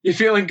You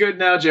feeling good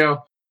now,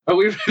 Joe? Are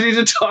we ready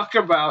to talk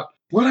about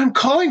what I'm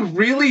calling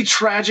really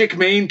tragic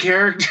main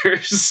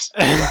characters?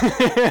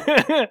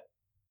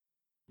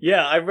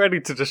 Yeah, I'm ready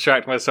to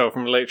distract myself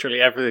from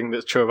literally everything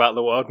that's true about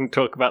the world and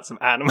talk about some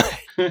anime.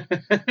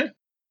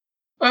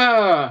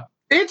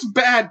 It's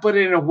bad, but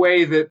in a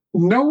way that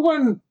no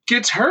one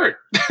gets hurt.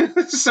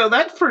 So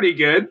that's pretty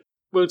good.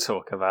 We'll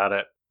talk about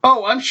it.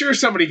 Oh, I'm sure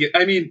somebody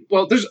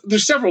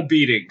there's several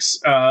beatings,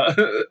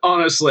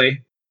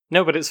 honestly.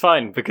 No, but it's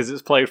fine, because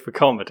it's played for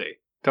comedy.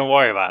 Don't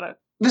worry about it.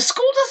 The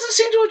school doesn't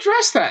seem to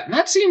address that, and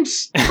that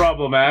seems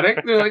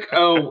problematic. They're like,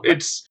 oh,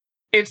 it's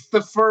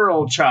the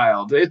feral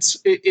child. It's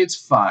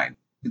fine.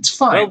 It's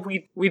fine. Well,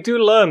 we do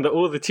learn that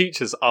all the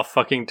teachers are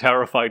fucking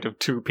terrified of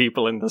two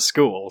people in the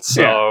school,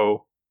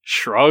 so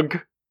shrug.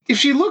 If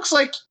she looks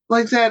like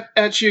that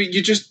at you,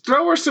 you just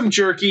throw her some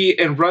jerky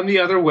and run the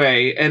other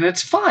way, and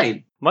it's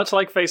fine. Much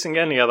like facing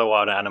any other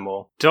wild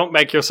animal, don't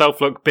make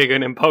yourself look big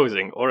and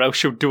imposing, or else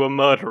she'll do a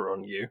murder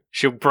on you.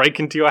 She'll break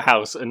into your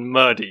house and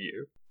murder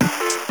you.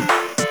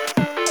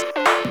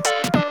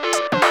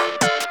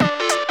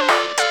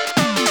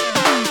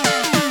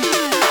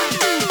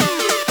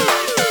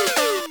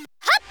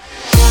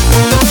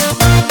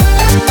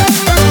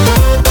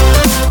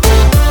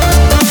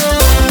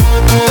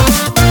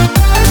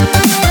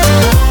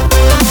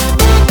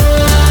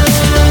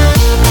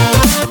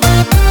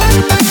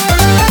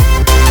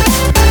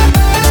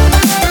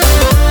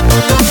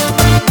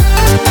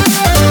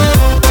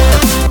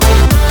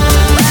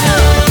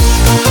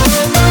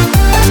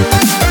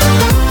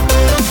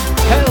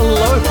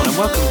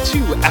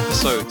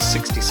 Episode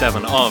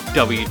 67 of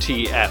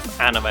WTF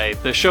Anime,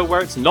 the show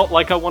where it's not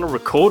like I want to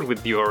record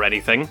with you or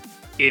anything.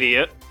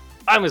 Idiot.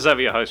 I'm as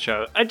ever your host,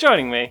 Joe, and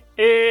joining me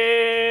is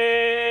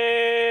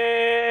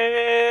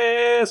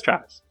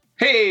Travis.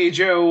 Hey,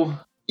 Joe.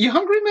 You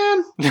hungry,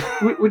 man?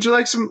 Would you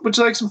like some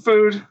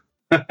food?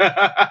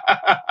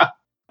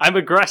 I'm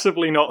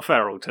aggressively not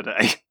feral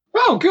today.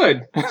 Oh,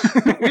 good.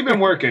 We've been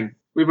working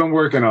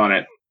on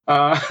it.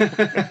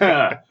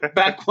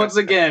 Back once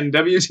again,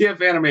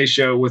 WTF Anime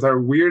Show with our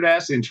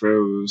weird-ass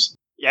intros.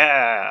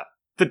 Yeah.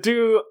 The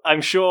do,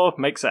 I'm sure,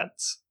 makes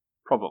sense.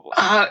 Probably.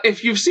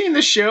 If you've seen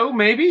the show,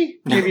 maybe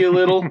a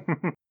little.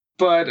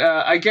 But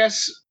I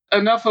guess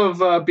enough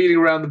of beating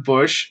around the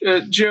bush.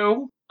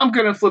 Joe, I'm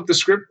going to flip the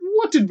script.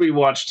 What did we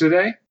watch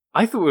today?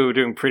 I thought we were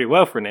doing pretty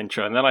well for an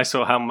intro, and then I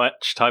saw how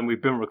much time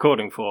we've been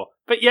recording for.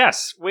 But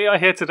yes, we are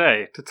here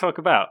today to talk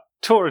about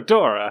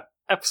Toradora,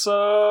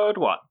 Episode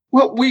 1.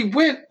 Well, we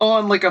went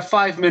on like a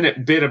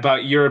 5-minute bit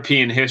about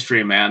European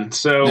history, man,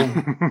 so...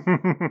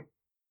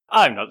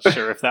 I'm not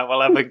sure if that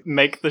will ever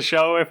make the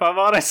show, if I'm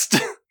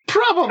honest.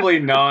 Probably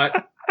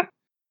not.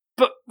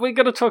 But we're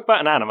going to talk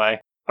about an anime.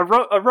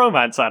 A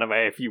romance anime,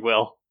 if you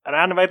will. An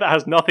anime that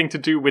has nothing to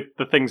do with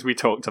the things we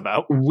talked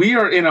about. We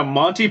are in a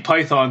Monty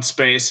Python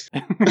space.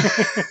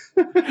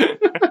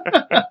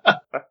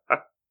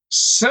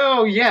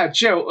 So, yeah,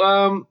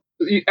 Joe,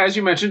 as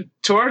you mentioned,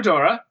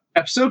 Toradora,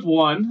 Episode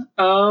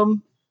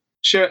 1.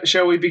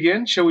 Shall we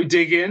begin? Shall we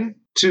dig in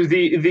to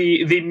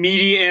the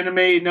meaty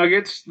anime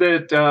nuggets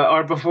that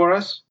are before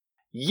us?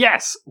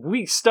 Yes,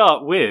 we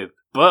start with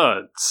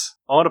birds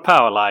on a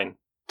power line.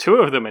 2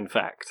 of them, in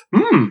fact.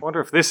 I wonder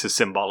if this is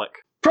symbolic.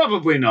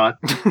 Probably not.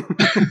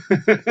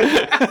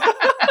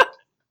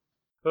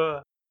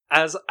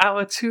 As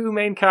our 2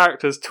 main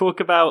characters talk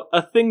about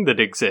a thing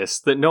that exists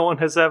that no one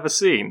has ever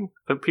seen,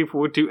 that people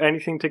would do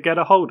anything to get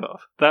a hold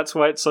of. That's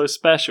why it's so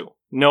special.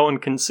 No one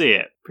can see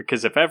it,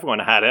 because if everyone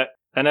had it,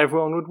 then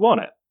everyone would want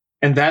it.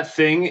 And that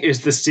thing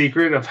is the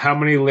secret of how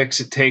many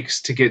licks it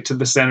takes to get to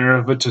the center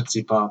of a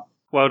Tootsie Pop.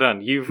 Well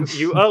done. You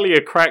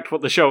earlier cracked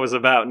what the show was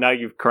about, now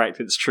you've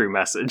cracked its true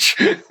message.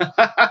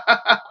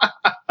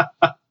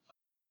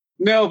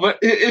 No, but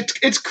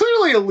it's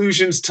clearly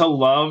allusions to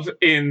love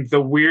in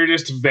the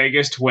weirdest,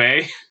 vaguest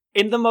way.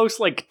 In the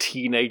most,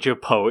 teenager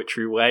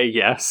poetry way,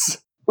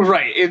 yes.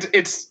 Right.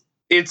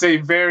 It's a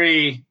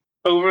very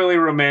overly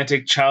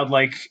romantic,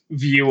 childlike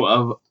view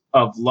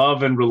of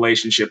love and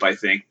relationship, I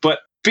think. But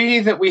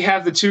being that we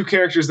have the 2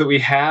 characters that we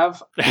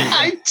have,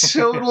 I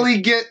totally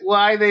get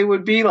why they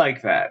would be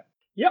like that.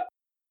 Yep.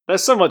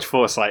 There's so much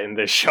foresight in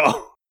this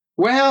show.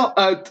 Well,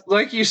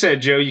 like you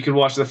said, Joe, you can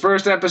watch the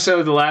first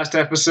episode, the last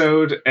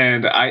episode,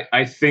 and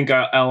I think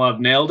I'll have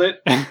nailed it.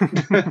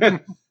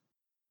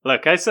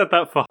 Look, I said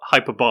that for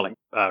hyperbolic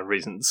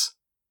reasons.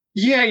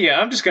 Yeah,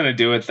 I'm just going to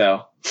do it,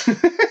 though.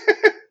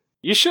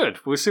 You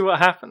should. We'll see what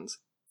happens.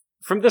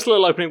 From this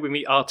little opening, we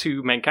meet our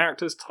 2 main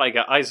characters,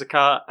 Taiga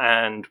Isaka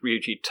and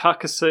Ryuji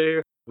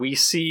Takasu. We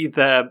see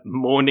their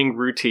morning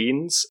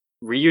routines.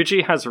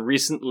 Ryuji has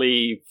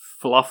recently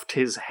fluffed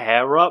his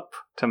hair up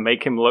to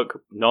make him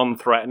look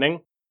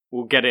non-threatening.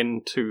 We'll get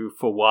into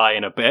for why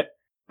in a bit,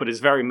 but is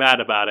very mad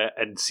about it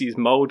and sees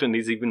mold and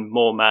he's even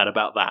more mad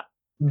about that.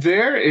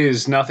 There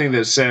is nothing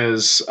that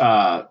says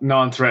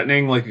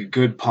non-threatening like a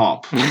good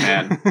pomp,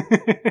 man.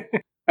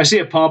 I see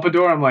a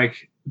pompadour, I'm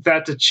like,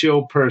 that's a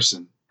chill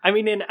person. I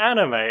mean, in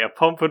anime, a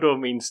pompadour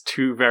means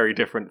 2 very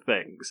different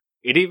things.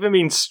 It either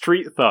means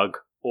street thug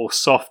or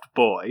soft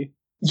boy.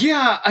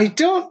 Yeah, I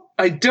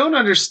don't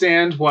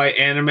understand why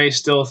anime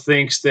still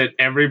thinks that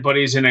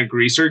everybody's in a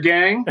greaser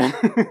gang,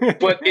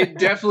 but it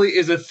definitely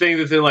is a thing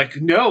that they're like,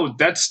 no,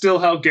 that's still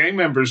how gang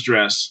members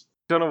dress.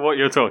 Don't know what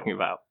you're talking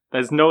about.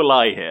 There's no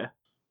lie here.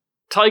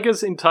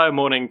 Tiger's entire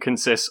morning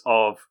consists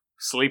of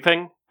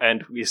sleeping,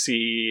 and we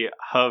see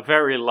her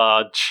very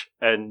large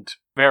and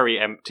very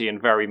empty and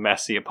very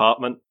messy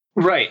apartment.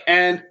 Right,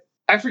 and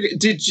I forget,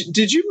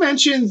 did you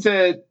mention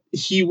that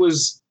he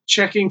was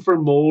checking for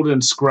mold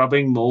and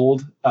scrubbing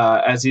mold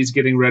as he's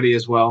getting ready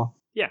as well?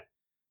 Yeah.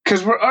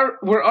 Because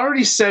we're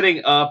already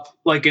setting up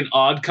like an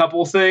odd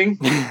couple thing.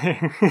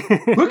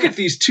 Look at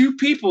these two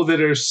people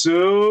that are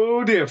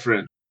so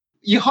different.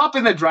 You hop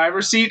in the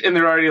driver's seat and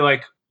they're already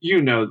like,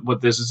 you know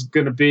what this is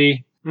going to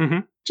be. Mm-hmm.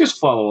 Just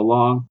follow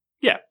along.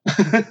 Yeah.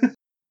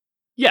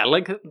 Yeah,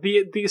 like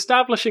the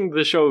establishing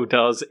the show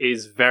does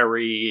is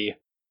very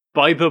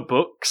by the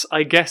books,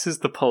 I guess, is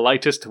the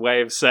politest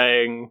way of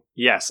saying,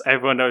 yes,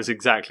 everyone knows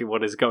exactly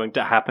what is going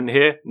to happen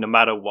here, no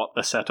matter what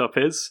the setup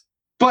is.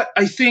 But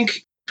I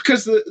think,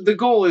 because the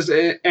goal is,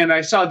 and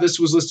I saw this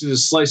was listed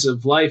as slice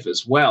of life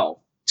as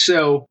well,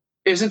 so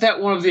isn't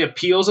that one of the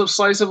appeals of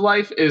slice of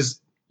life,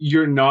 is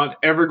you're not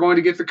ever going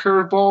to get the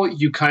curveball,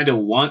 you kind of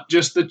want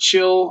just the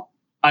chill,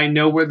 I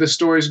know where the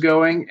story's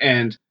going,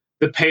 and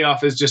the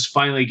payoff is just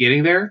finally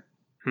getting there?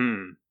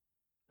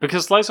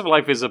 Because slice of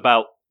life is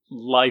about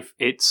life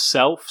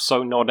itself,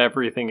 so not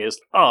everything is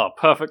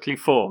perfectly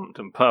formed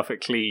and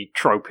perfectly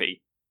tropey.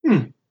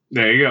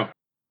 There you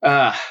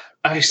go.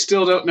 I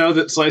still don't know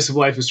that slice of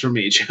life is for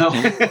me, Joe.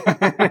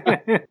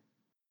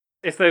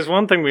 If there's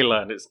one thing we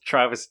learned, it's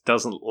Travis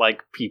doesn't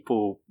like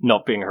people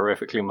not being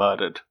horrifically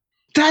murdered.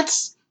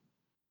 That's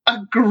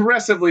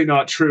aggressively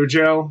not true,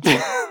 Joe.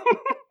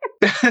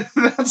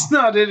 That's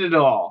not it at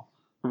all.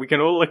 We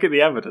can all look at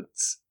the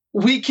evidence.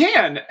 We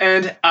can,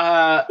 and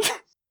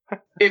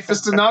if the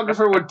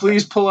stenographer would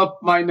please pull up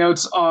my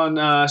notes on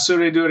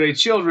Soredure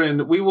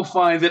Children, we will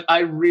find that I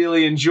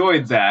really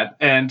enjoyed that,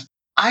 and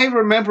I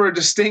remember a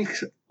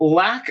distinct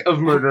lack of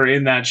murder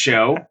in that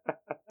show.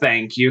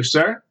 Thank you,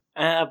 sir.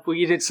 But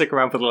you did stick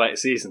around for the later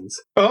seasons.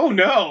 Oh,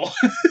 no.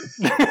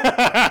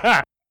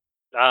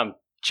 I'm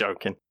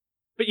joking.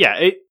 But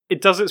yeah,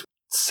 it does its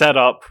set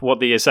up what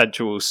the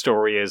essential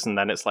story is, and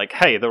then it's like,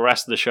 hey, the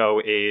rest of the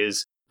show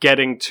is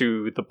getting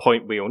to the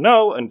point we all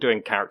know and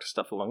doing character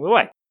stuff along the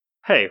way.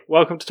 Hey,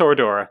 welcome to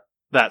Toradora.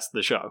 That's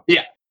the show.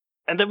 Yeah.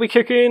 And then we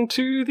kick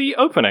into the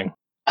opening.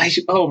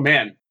 Oh,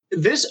 man.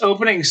 This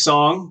opening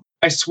song,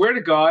 I swear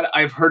to God,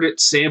 I've heard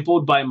it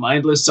sampled by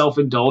Mindless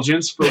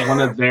Self-Indulgence for one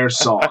of their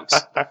songs.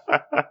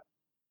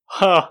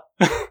 Huh.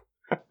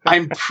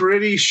 I'm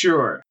pretty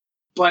sure.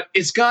 But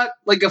it's got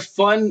like a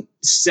fun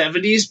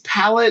 70s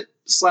palette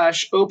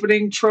 /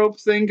 opening trope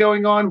thing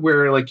going on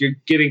where like you're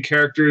getting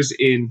characters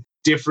in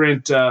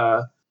different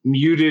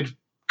muted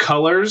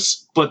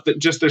colors, but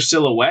just their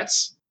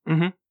silhouettes.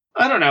 Mm-hmm.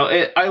 I don't know.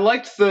 I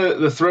liked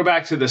the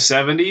throwback to the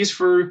 70s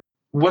for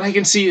what I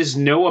can see is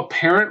no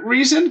apparent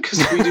reason,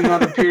 because we do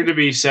not appear to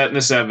be set in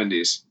the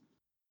 70s.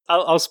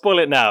 I'll spoil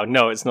it now.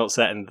 No, it's not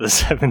set in the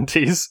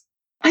 70s.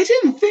 I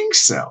didn't think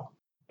so.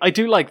 I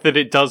do like that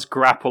it does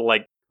grapple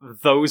like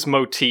those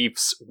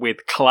motifs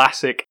with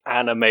classic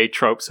anime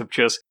tropes of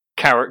just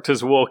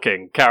characters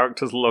walking,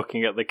 characters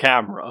looking at the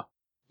camera.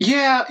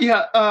 Yeah.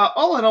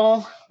 All in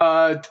all,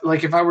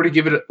 like if I were to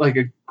give it like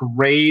a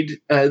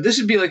grade, this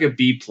would be like a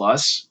B+.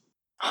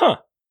 Huh.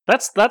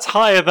 That's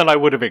higher than I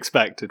would have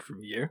expected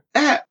from you.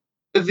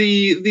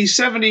 The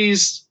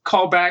 70s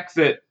callback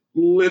that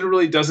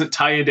literally doesn't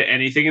tie into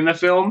anything in the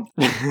film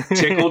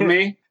tickled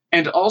me.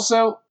 And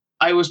also,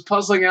 I was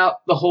puzzling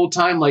out the whole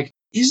time, like,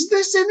 is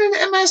this in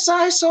an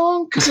MSI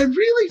song? Because I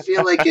really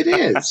feel like it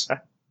is.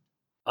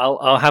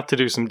 I'll have to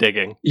do some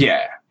digging.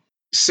 Yeah.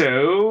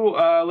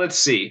 So, let's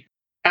see.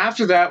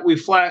 After that, we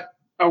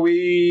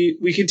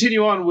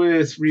continue on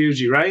with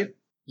Ryuji, right?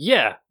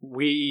 Yeah,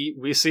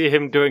 we see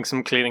him doing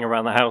some cleaning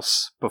around the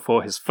house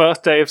before his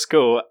first day of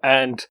school,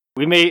 and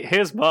we meet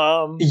his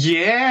mom.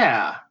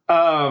 Yeah.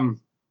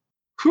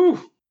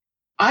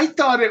 I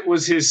thought it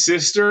was his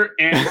sister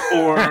and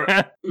or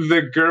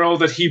the girl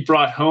that he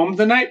brought home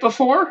the night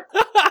before.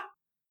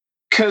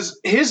 Because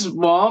his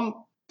mom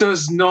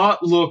does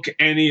not look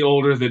any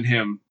older than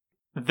him.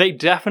 They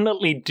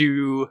definitely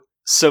do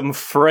some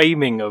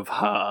framing of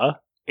her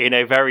in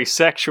a very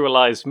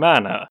sexualized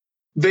manner.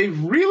 They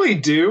really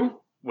do.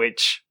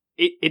 Which,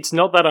 it's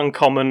not that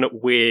uncommon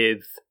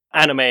with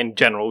anime in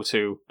general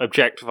to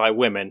objectify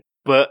women,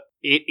 but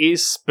it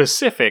is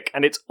specific,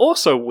 and it's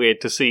also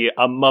weird to see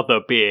a mother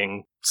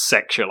being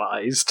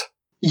sexualized.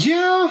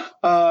 Yeah,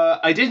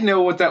 I didn't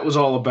know what that was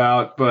all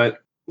about, but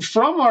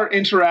from our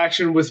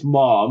interaction with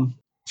Mom,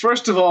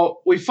 first of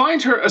all, we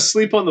find her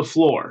asleep on the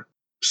floor.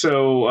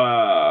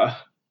 So,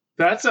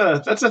 that's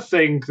a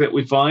thing that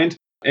we find.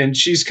 And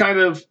she's kind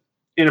of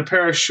in a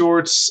pair of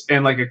shorts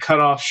and like a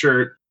cutoff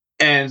shirt,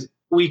 and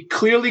we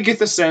clearly get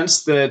the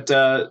sense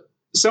that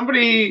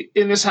somebody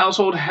in this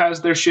household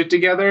has their shit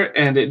together,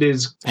 and it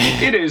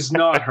is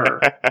not her.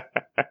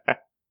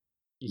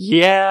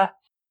 Yeah.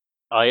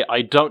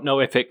 I don't know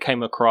if it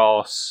came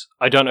across.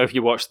 I don't know if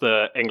you watched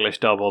the English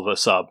dub or the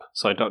sub,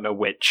 so I don't know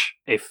which,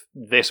 if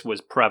this was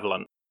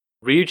prevalent.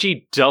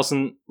 Ryuji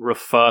doesn't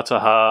refer to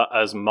her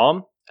as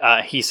mom.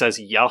 He says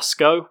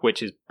Yasuko,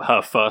 which is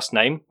her first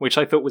name, which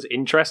I thought was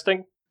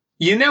interesting.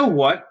 You know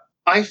what?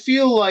 I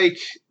feel like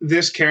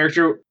this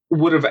character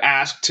would have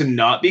asked to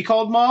not be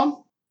called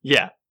mom.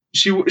 Yeah.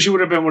 She would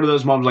have been one of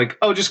those moms like,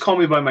 oh, just call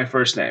me by my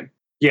first name.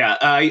 Yeah,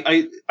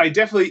 I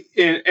definitely,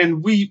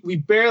 and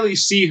we barely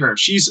see her.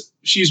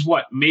 She's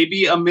what,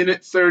 maybe a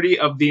minute 30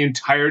 of the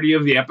entirety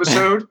of the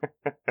episode?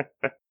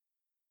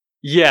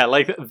 Yeah,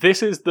 like,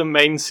 this is the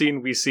main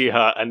scene we see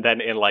her, and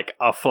then in, like,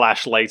 a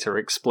flash later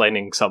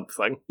explaining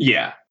something.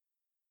 Yeah.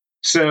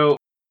 So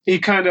he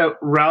kind of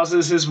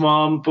rouses his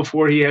mom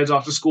before he heads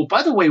off to school.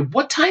 By the way,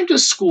 what time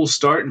does school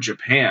start in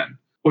Japan?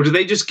 Or do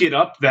they just get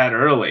up that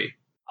early?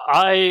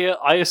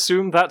 I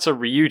assume that's a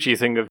Ryuji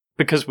thing,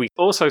 because we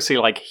also see,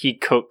 like, he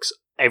cooks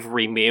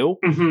every meal.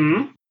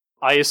 Mm-hmm.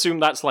 I assume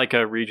that's like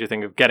a Ryuji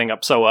thing of getting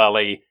up so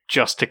early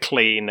just to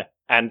clean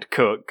and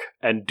cook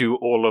and do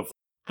all of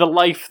the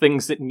life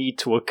things that need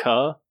to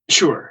occur.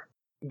 Sure.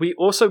 We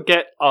also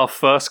get our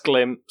first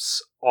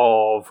glimpse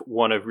of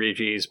one of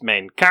Ryuji's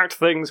main character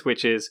things,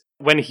 which is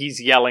when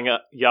he's yelling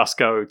at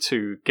Yasuko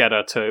to get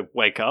her to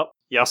wake up.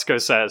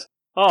 Yasuko says,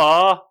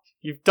 "Aw,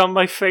 you've done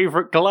my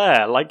favorite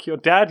glare, like your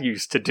dad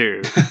used to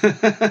do."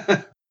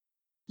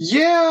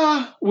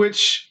 Yeah,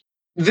 which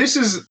this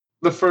is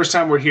the first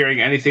time we're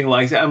hearing anything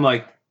like that. I'm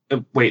like,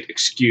 wait,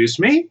 excuse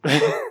me?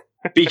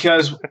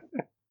 Because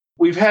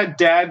we've had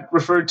dad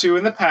referred to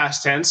in the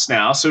past tense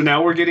now, so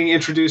now we're getting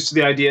introduced to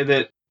the idea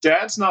that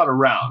dad's not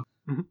around.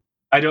 Mm-hmm.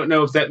 I don't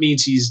know if that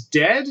means he's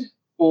dead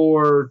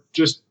or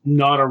just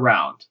not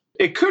around.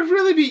 It could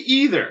really be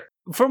either.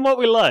 From what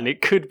we learn,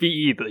 it could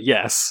be either,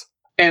 yes.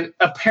 And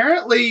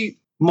apparently,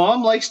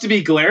 mom likes to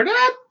be glared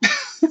at?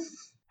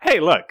 Hey,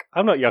 look,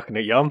 I'm not yucking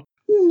at yum.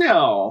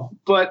 No,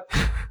 but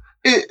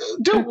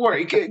don't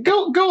worry.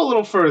 Go a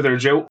little further,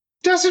 Joe.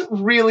 Doesn't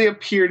really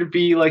appear to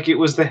be like it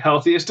was the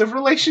healthiest of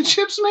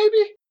relationships,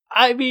 maybe?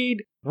 I mean,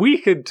 we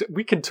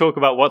could talk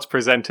about what's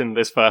presented in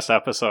this first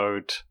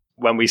episode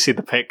when we see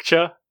the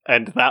picture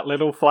and that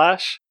little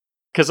flash.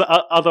 Because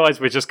otherwise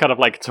we're just kind of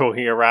like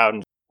talking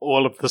around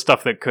all of the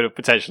stuff that could have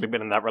potentially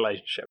been in that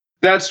relationship.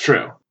 That's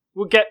true.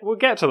 We'll get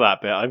to that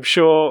bit. I'm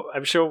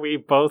sure we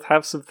both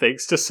have some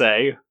things to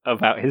say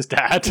about his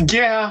dad.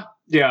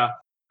 Yeah.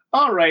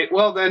 All right.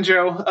 Well then,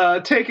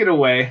 Joe, take it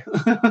away.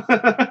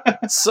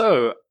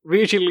 So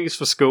Ryuji leaves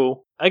for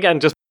school again,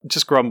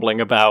 just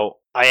grumbling about,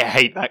 I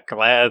hate that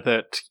glare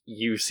that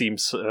you seem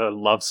to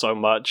love so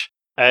much.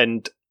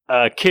 And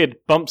a kid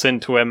bumps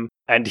into him,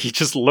 and he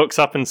just looks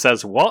up and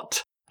says,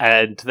 "What?"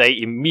 And they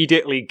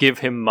immediately give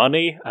him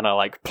money, and are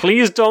like,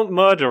 "Please don't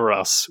murder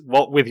us.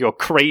 What with your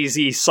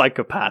crazy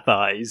psychopath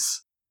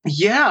eyes?"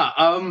 Yeah,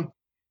 I'm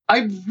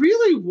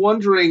really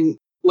wondering,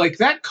 like,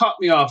 that caught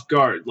me off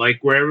guard, like,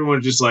 where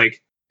everyone just,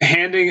 like,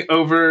 handing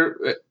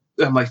over,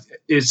 I'm like,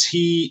 is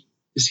he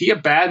a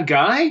bad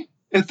guy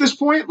at this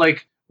point?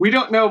 Like, we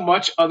don't know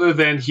much other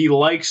than he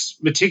likes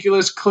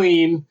meticulous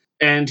clean,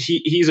 and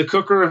he's a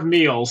cooker of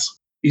meals.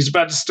 He's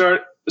about to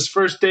start his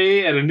first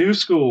day at a new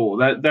school.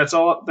 That's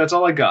all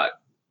I got.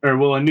 Or,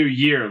 well, a new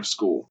year of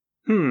school.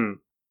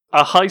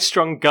 A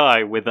high-strung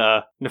guy with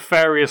a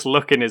nefarious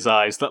look in his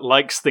eyes that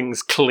likes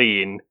things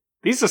clean.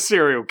 These are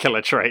serial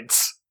killer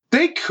traits.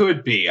 They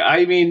could be.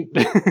 I mean,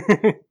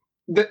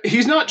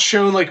 he's not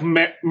shown, like,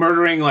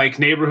 murdering, like,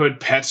 neighborhood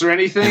pets or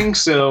anything,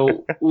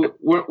 so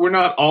we're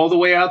not all the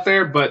way out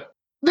there, but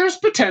there's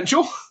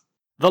potential.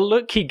 The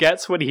look he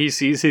gets when he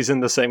sees he's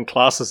in the same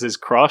class as his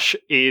crush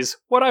is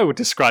what I would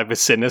describe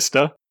as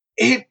sinister.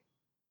 It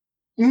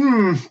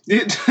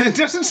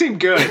doesn't seem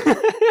good.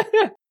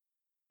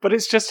 But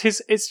it's just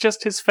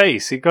his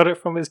face. He got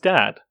it from his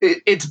dad.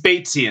 It's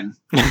Batesian.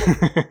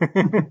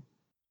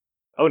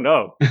 Oh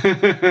no.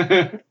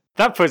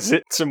 That puts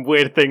some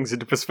weird things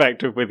into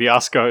perspective with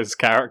Yasuko's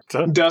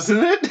character. Doesn't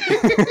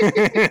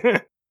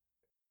it?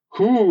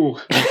 Ooh.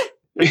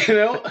 You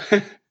know,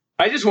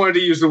 I just wanted to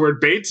use the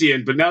word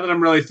Batesian, but now that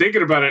I'm really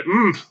thinking about it,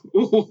 ooh.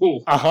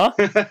 Uh-huh.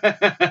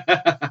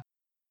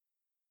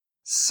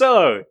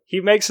 So, he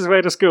makes his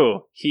way to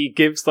school. He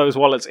gives those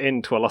wallets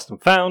in to a lost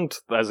and found.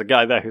 There's a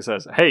guy there who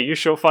says, "Hey, you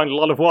sure find a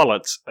lot of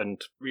wallets."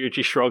 And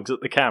Ryuji shrugs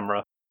at the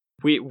camera.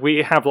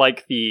 We have,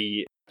 like,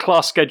 the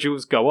class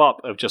schedules go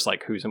up of just,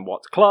 like, who's in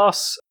what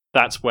class.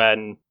 That's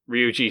when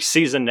Ryuji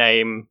sees a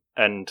name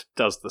and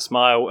does the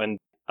smile, and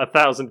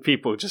 1,000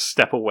 people just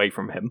step away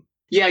from him.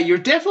 Yeah, you're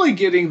definitely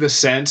getting the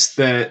sense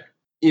that,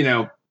 you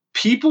know,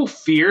 people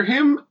fear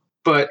him,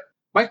 but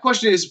my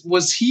question is,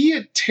 was he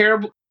a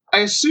terrible... I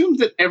assume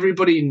that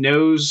everybody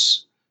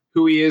knows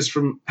who he is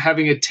from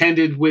having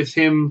attended with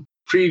him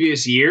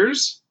previous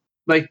years.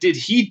 Like, did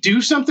he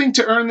do something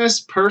to earn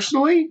this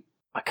personally?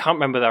 I can't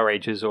remember their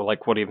ages or,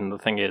 like, what even the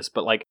thing is,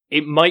 but, like,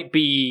 it might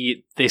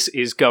be this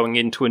is going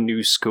into a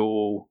new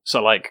school,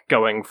 so, like,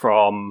 going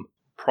from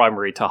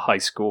primary to high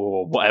school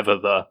or whatever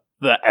the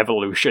the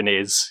evolution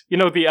is. You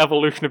know, the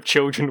evolution of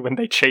children when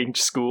they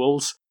change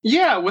schools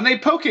Yeah, when they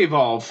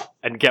Pokevolve.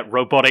 and get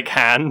robotic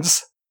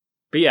hands.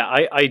 But yeah,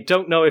 I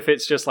don't know if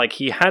it's just like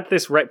he had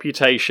this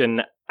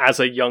reputation as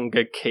a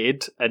younger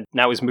kid and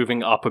now is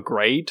moving up a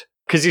grade.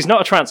 Because he's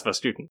not a transfer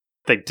student.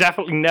 They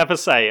definitely never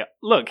say,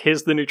 look,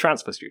 here's the new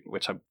transfer student,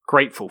 which I'm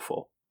grateful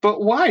for.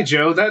 But why,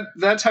 Joe?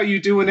 That's how you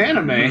do an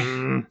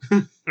anime.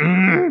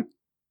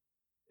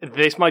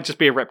 This might just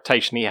be a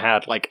reputation he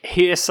had, like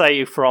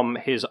hearsay from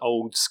his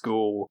old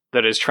school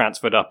that has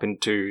transferred up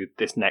into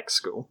this next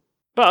school.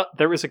 But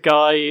there is a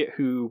guy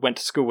who went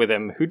to school with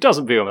him who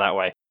doesn't view him that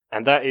way,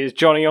 and that is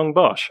Johnny Young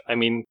Bosch. I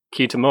mean,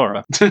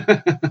 Kitamura.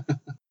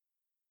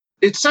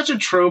 It's such a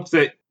trope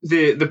that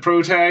the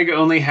protag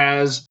only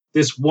has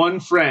this one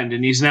friend,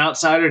 and he's an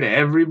outsider to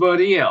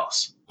everybody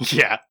else.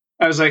 Yeah.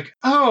 I was like,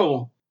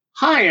 oh,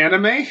 hi,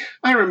 anime.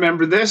 I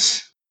remember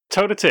this.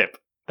 Toe to tip.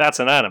 That's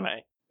an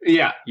anime.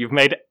 Yeah. You've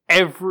made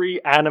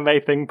every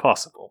anime thing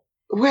possible.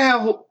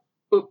 Well,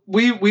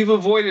 we've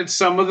avoided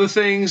some of the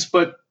things,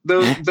 but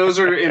those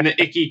are in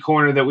the icky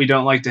corner that we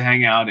don't like to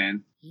hang out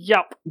in.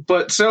 Yup.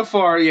 But so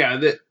far, yeah,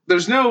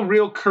 there's no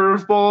real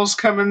curveballs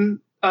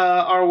coming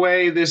our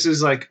way. This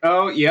is like,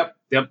 oh, yep,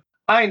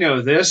 I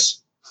know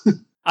this.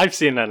 I've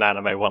seen an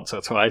anime once or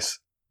twice.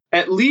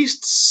 At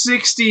least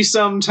 60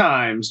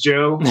 sometimes,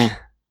 Joe.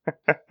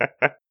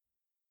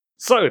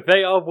 So,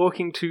 they are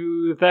walking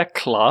to their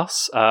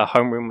class.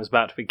 Homeroom was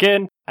about to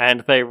begin,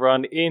 and they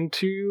run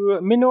into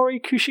Minori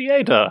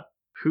Kushieda,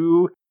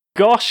 who,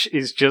 gosh,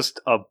 is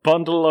just a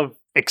bundle of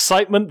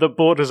excitement that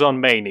borders on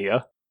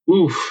mania.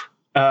 Oof.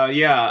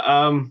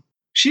 Yeah,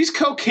 she's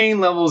cocaine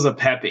levels of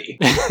peppy.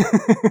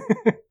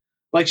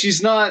 Like,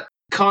 she's not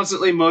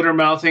constantly motor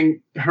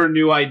mouthing her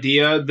new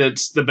idea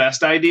that's the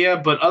best idea,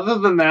 but other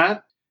than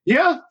that,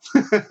 yeah.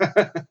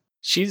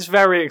 She's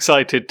very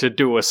excited to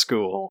do a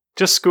school.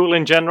 Just school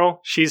in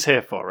general, she's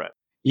here for it.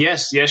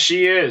 Yes,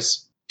 she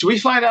is. Do we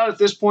find out at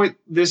this point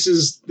this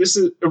is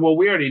well,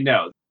 we already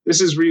know. This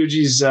is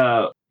Ryuji's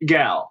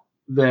gal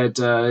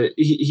that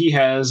he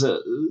has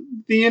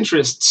the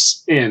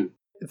interests in.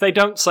 They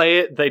don't say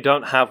it, they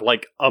don't have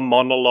like a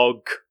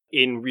monologue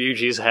in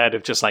Ryuji's head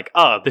of just like,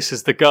 this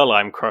is the girl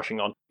I'm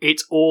crushing on.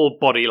 It's all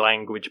body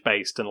language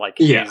based and like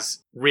his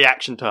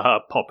reaction to her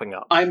popping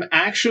up. I'm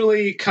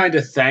actually kind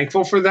of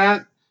thankful for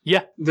that.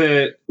 Yeah.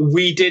 That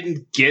we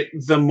didn't get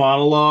the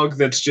monologue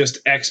that's just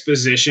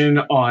exposition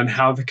on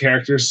how the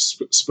character's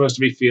supposed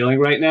to be feeling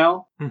right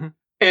now. Mm-hmm.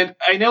 And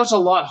I know it's a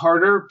lot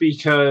harder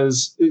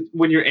because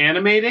when you're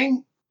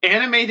animating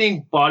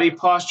body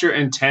posture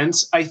and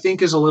tense, I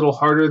think is a little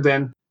harder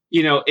than,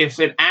 if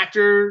an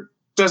actor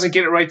doesn't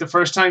get it right the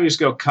first time, you just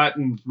go cut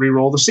and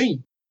re-roll the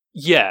scene.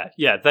 Yeah.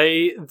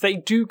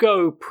 They do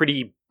go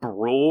pretty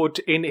broad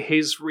in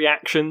his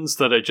reactions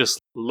that are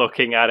just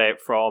looking at it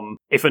from,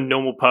 if a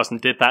normal person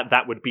did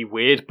that would be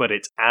weird, but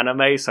it's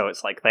anime, so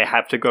it's like they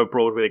have to go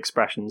broad with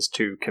expressions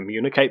to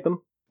communicate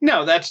them.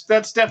 No, that's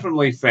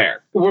definitely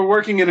fair. We're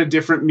working in a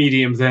different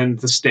medium than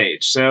the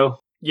stage, so...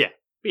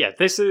 Yeah,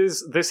 this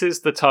is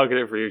the target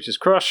of Ryuji's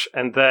crush,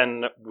 and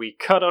then we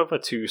cut over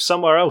to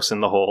somewhere else in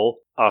the hall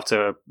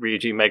after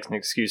Ryuji makes an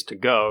excuse to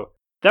go.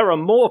 There are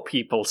more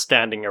people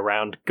standing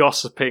around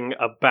gossiping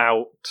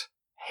about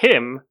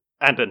him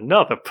and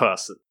another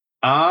person.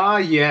 Ah,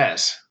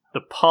 yes.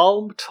 The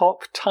Palm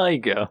Top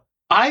Tiger.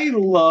 I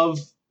love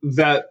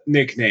that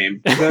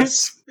nickname.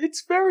 That's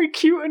it's very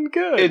cute and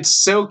good. It's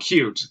so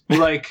cute.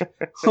 Like,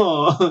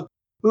 oh,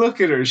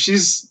 look at her.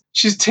 She's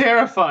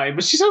terrifying,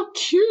 but she's so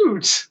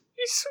cute.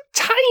 She's so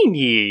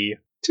tiny.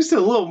 Just a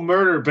little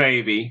murder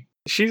baby.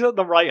 She's at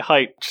the right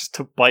height just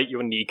to bite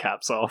your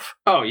kneecaps off.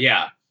 Oh,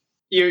 yeah.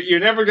 You're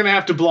never going to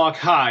have to block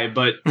high,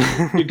 but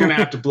you're going to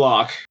have to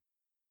block.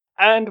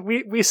 And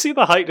we see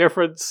the height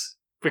difference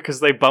because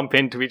they bump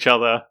into each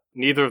other.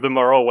 Neither of them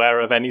are aware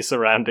of any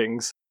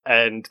surroundings.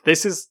 And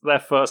this is their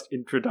first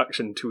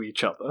introduction to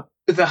each other.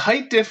 The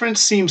height difference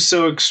seems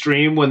so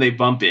extreme when they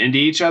bump into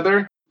each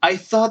other. I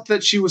thought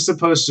that she was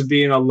supposed to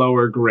be in a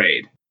lower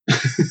grade.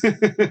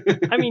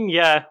 I mean,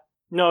 yeah.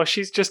 No,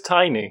 she's just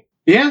tiny.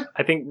 Yeah?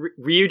 I think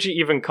Ryuji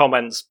even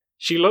comments,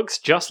 she looks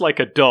just like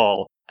a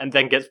doll, and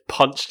then gets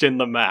punched in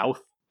the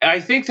mouth. I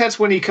think that's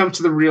when he comes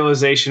to the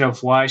realization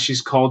of why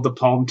she's called the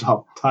Palm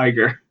Top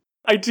Tiger.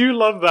 I do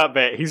love that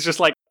bit. He's just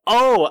like,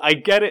 oh, I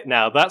get it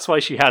now. That's why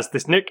she has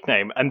this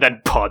nickname. And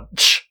then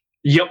punch.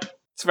 Yep.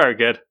 It's very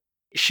good.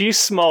 She's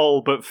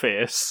small but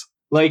fierce.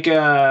 Like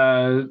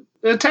a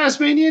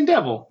Tasmanian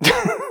devil.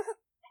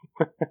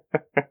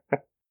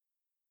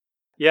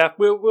 Yeah,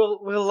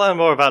 we'll learn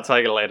more about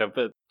Tiger later,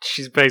 but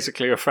she's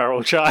basically a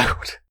feral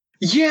child.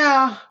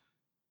 Yeah.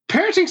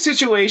 Parenting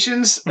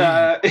situations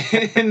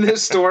in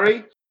this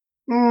story,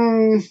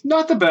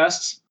 not the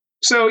best.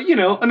 So,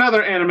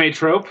 another anime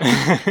trope.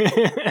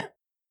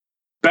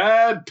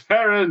 Bad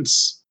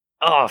parents.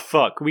 Oh,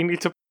 fuck. We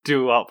need to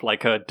do up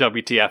like a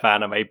WTF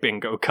anime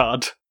bingo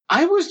card.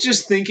 I was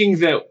just thinking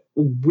that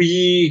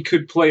we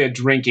could play a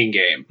drinking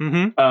game.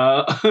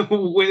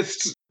 Mm-hmm.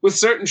 With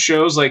certain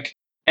shows, like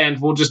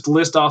and we'll just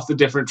list off the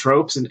different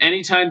tropes. And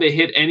anytime they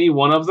hit any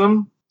one of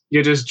them,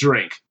 you just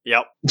drink.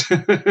 Yep.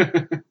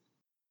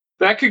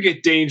 That could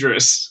get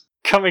dangerous.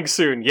 Coming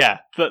soon, yeah.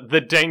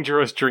 The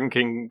dangerous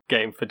drinking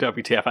game for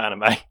WTF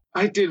Anime.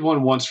 I did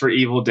one once for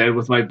Evil Dead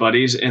with my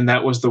buddies, and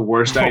that was the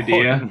worst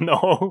idea.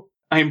 No.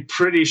 I'm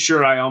pretty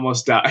sure I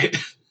almost died.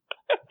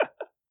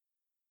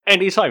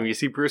 Anytime you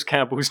see Bruce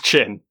Campbell's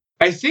chin.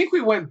 I think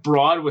we went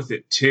broad with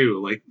it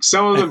too. Like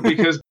some of them,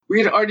 because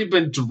we had already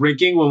been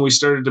drinking when we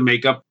started to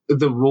make up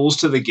the rules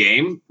to the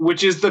game,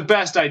 which is the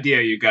best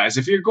idea, you guys.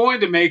 If you're going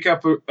to make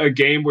up a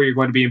game where you're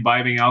going to be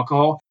imbibing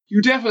alcohol,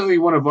 you definitely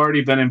want to have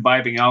already been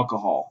imbibing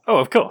alcohol. Oh,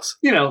 of course.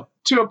 You know,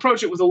 to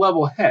approach it with a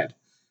level head.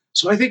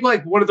 So I think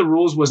like one of the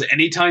rules was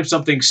anytime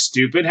something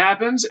stupid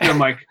happens, and I'm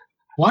like,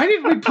 why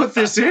did we put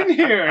this in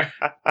here?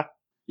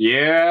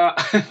 Yeah.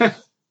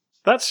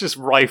 That's just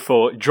rife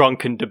for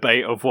drunken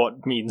debate of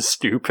what means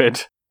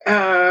stupid.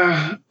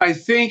 I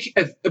think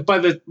by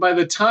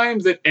the time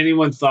that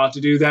anyone thought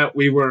to do that,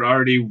 we were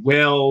already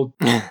well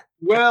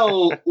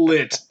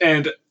lit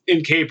and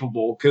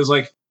incapable. Because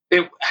like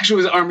it actually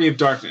was Army of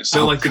Darkness.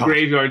 So the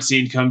graveyard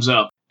scene comes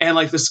up, and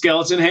like the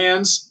skeleton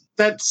hands.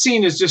 That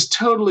scene is just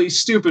totally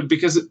stupid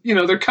because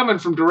they're coming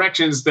from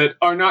directions that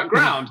are not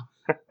ground.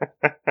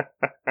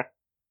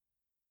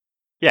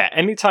 Yeah,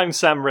 anytime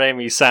Sam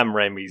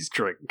Raimi's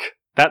drink.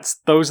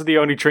 Those are the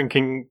only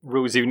drinking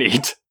rules you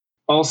need.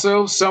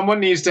 Also, someone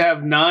needs to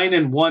have 9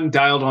 and 1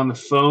 dialed on the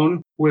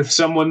phone with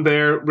someone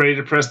there ready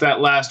to press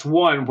that last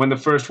one when the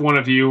first one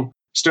of you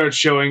starts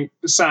showing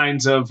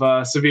signs of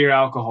severe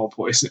alcohol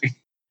poisoning.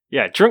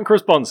 Yeah, drink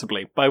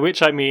responsibly, by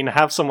which I mean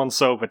have someone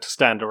sober to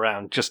stand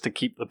around just to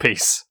keep the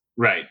peace.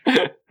 Right.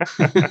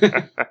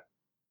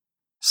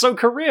 So,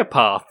 career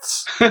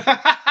paths.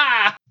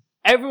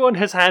 Everyone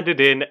has handed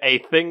in a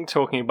thing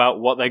talking about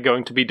what they're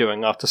going to be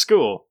doing after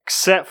school,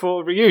 except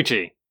for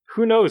Ryuji.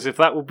 Who knows if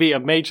that will be a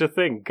major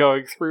thing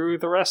going through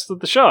the rest of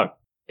the show?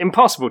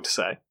 Impossible to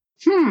say.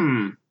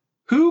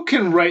 Who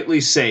can rightly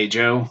say,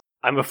 Joe?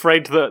 I'm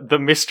afraid that the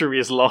mystery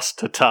is lost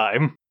to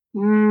time.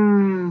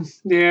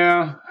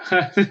 Yeah.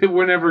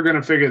 We're never going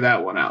to figure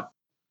that one out.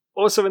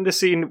 Also in this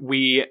scene,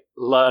 we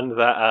learn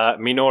that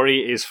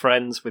Minori is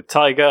friends with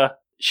Taiga.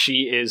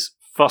 She is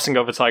fussing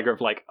over Tiger of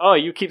like, oh,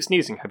 you keep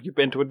sneezing. Have you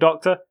been to a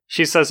doctor?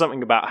 She says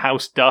something about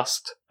house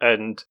dust,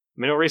 and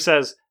Minori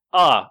says,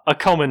 a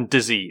common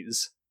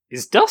disease.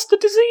 Is dust a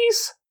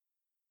disease?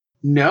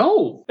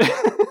 No.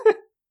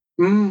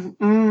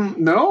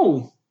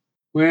 No.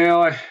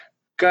 Well, I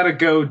gotta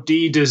go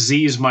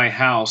de-disease my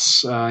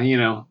house.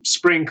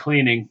 Spring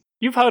cleaning.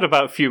 You've heard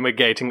about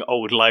fumigating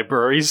old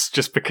libraries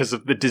just because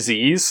of the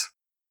disease?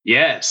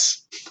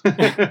 Yes.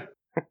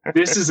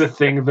 This is a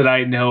thing that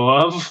I know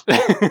of.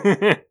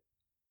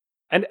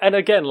 And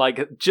again,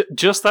 like,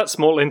 just that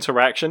small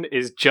interaction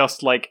is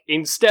just like,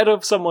 instead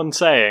of someone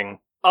saying,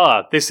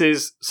 this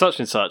is such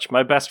and such,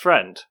 my best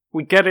friend,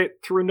 we get it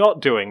through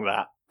not doing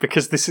that,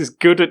 because this is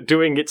good at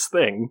doing its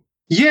thing.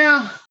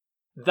 Yeah.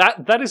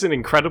 That is an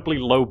incredibly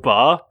low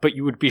bar, but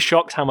you would be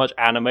shocked how much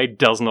anime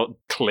does not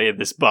clear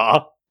this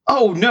bar.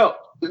 Oh, no.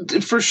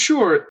 For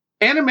sure.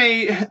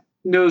 Anime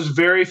knows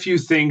very few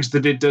things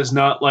that it does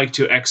not like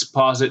to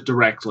exposit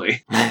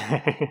directly.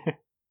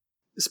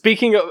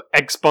 Speaking of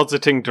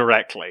expositing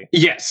directly.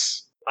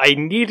 Yes. I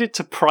needed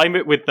to prime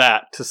it with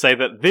that to say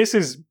that this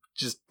is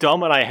just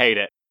dumb and I hate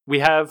it. We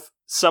have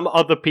some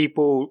other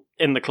people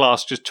in the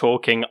class just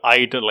talking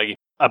idly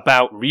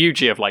about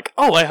Ryuji of like,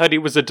 oh, I heard he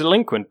was a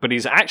delinquent, but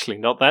he's actually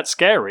not that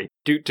scary.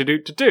 Do.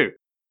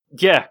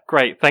 Yeah,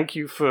 great. Thank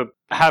you for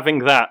having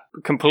that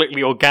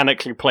completely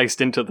organically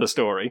placed into the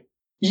story.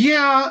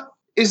 Yeah.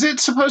 Is it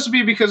supposed to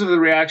be because of the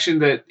reaction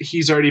that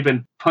he's already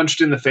been punched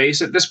in the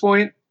face at this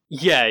point?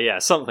 Yeah,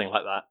 something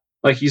like that.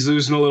 Like he's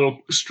losing a little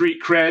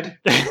street cred.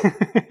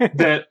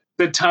 That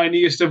the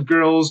tiniest of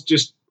girls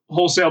just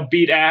wholesale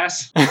beat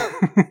ass.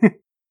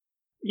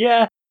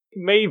 Yeah,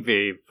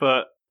 maybe,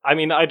 but I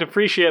mean, I'd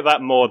appreciate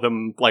that more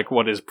than like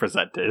what is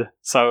presented.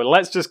 So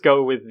let's just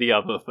go with the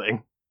other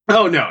thing.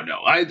 Oh no,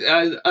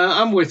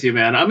 I'm with you,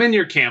 man. I'm in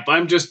your camp.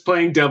 I'm just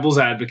playing devil's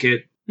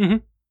advocate.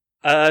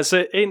 Mm-hmm.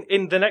 So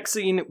in the next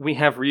scene, we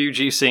have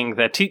Ryuji seeing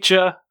their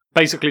teacher.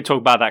 Basically talk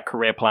about that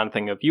career plan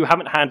thing of you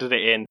haven't handed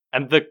it in,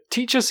 and the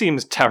teacher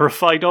seems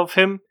terrified of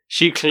him.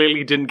 She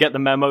clearly didn't get the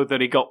memo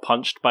that he got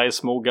punched by a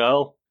small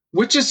girl.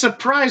 Which is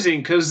surprising,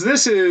 because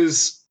this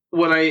is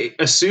what I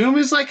assume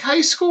is like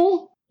high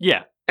school?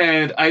 Yeah.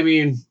 And I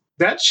mean,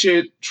 that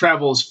shit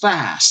travels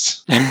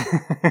fast.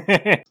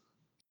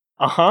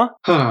 Uh-huh.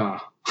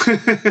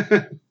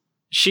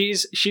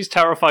 She's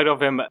terrified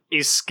of him,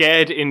 is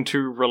scared into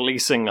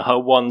releasing her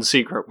one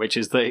secret, which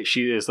is that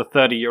she is a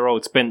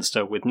 30-year-old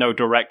spinster with no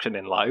direction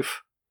in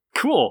life.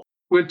 Cool.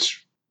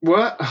 Which,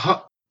 what?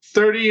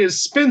 30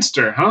 is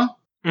spinster, huh?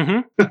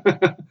 Mm-hmm.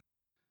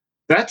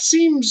 That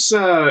seems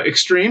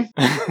extreme.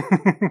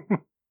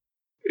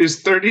 Is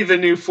 30 the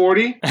new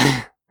 40?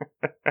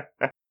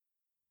 It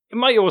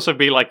might also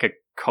be like a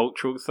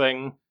cultural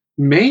thing.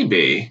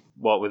 Maybe.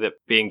 what with it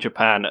being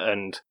Japan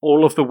and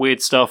all of the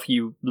weird stuff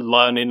you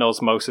learn in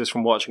osmosis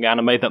from watching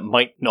anime that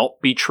might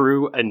not be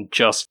true and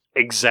just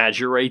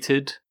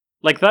exaggerated.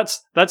 Like,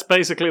 that's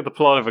basically the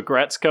plot of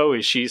Agretsuko,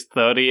 is she's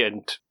 30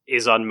 and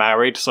is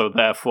unmarried, so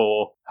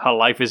therefore her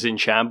life is in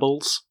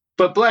shambles.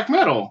 But black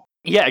metal.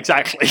 Yeah,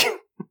 exactly.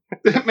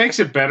 It makes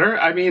it better.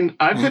 I mean,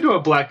 I've been to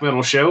a black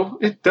metal show.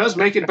 It does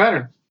make it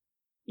better.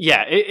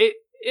 Yeah,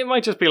 it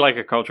might just be like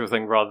a cultural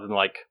thing rather than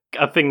like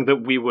a thing that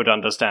we would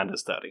understand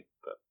as 30.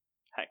 But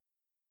hey.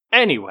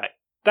 Anyway,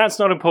 that's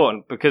not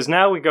important, because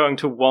now we're going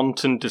to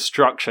wanton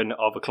destruction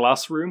of a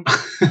classroom.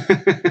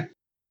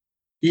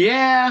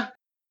 Yeah.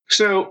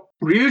 So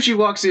Ryuji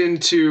walks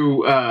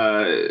into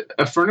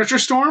a furniture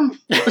storm,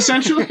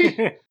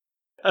 essentially.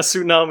 A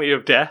tsunami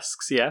of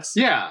desks, yes.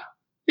 Yeah,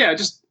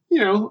 just,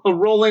 a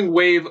rolling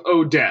wave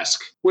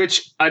desk,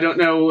 which I don't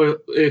know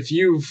if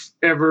you've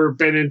ever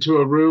been into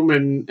a room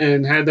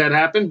and had that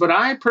happen, but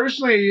I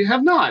personally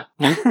have not.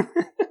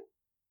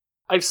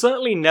 I've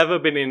certainly never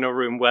been in a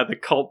room where the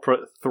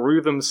culprit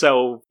threw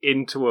themselves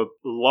into a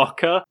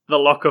locker, the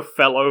locker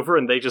fell over,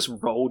 and they just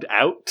rolled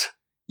out.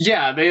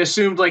 Yeah, they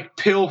assumed like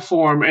pill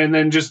form and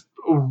then just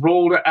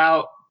rolled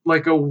out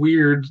like a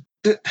weird...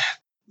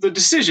 The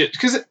decision,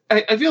 because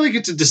I feel like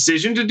it's a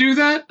decision to do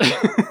that.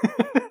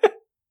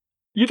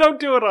 You don't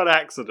do it on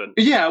accident.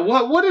 Yeah,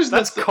 what is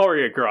that's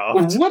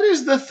choreographed? What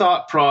is the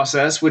thought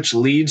process which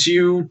leads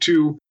you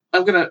to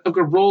I'm gonna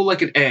roll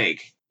like an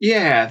egg?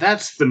 Yeah,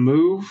 that's the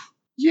move.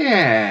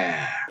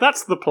 Yeah,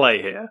 that's the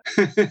play here.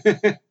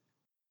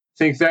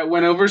 Think that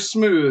went over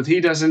smooth.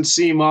 He doesn't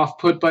seem off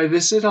put by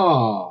this at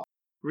all.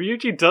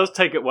 Ryuji does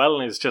take it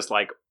well and is just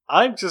like,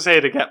 I'm just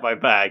here to get my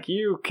bag.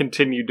 You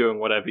continue doing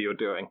whatever you're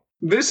doing.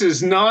 This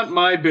is not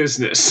my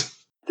business.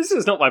 This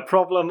is not my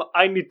problem.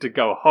 I need to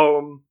go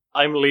home.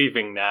 I'm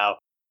leaving now.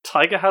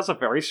 Tiger has a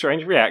very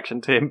strange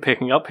reaction to him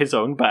picking up his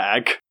own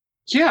bag.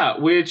 Yeah,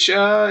 which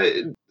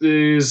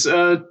is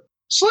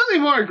slightly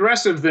more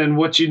aggressive than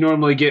what you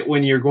normally get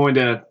when you're going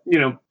to,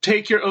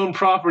 take your own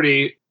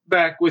property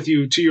back with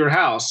you to your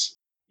house.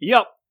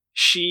 Yup.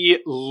 She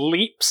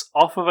leaps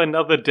off of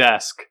another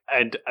desk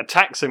and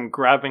attacks him,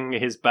 grabbing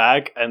his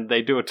bag, and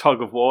they do a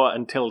tug of war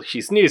until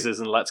she sneezes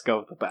and lets go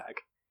of the bag.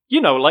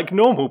 Like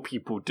normal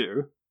people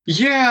do.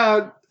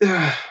 Yeah.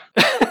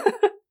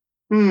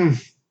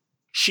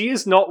 She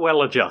is not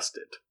well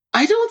adjusted.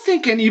 I don't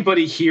think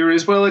anybody here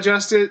is well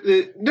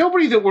adjusted.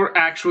 Nobody that we're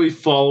actually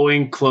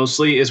following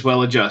closely is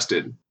well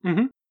adjusted.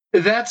 Mm-hmm.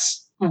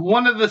 That's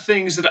one of the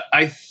things that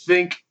I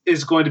think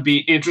is going to be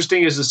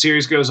interesting as the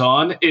series goes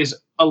on, is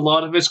a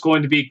lot of it's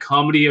going to be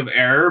comedy of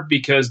error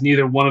because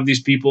neither one of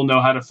these people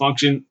know how to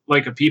function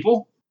like a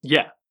people.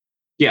 Yeah.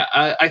 Yeah,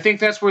 I think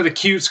that's where the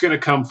cute's going to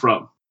come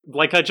from.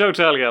 Like I joked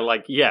earlier,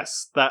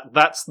 yes,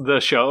 that's the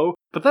show,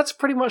 but that's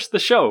pretty much the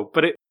show,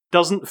 but it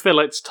doesn't fill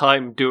its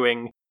time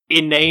doing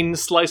inane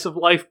slice of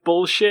life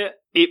bullshit.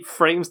 It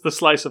frames the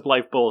slice of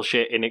life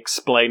bullshit in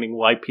explaining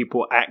why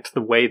people act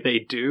the way they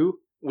do,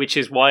 which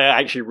is why I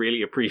actually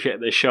really appreciate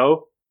this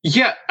show.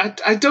 Yeah,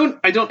 I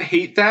don't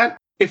hate that.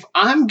 If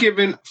I'm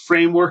given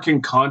framework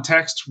and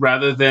context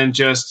rather than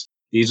just,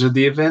 these are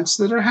the events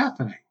that are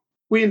happening,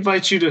 we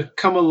invite you to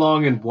come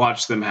along and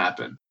watch them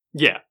happen.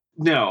 Yeah.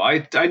 No,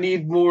 I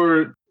need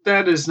more.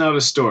 That is not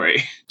a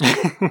story.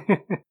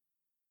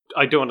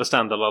 I do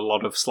understand that a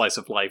lot of slice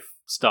of life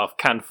stuff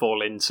can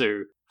fall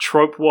into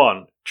trope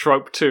 1,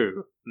 trope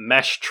 2,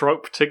 mesh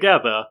trope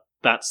together.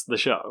 That's the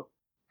show.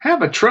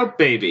 Have a trope,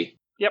 baby.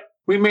 Yep.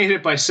 We made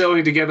it by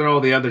sewing together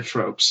all the other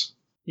tropes.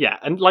 Yeah,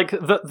 and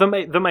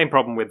the main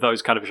problem with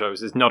those kind of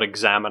shows is not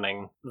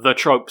examining the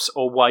tropes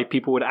or why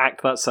people would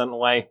act that certain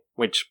way,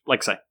 which,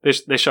 like I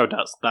say, this show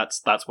does.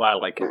 That's why I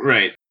like it.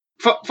 Right.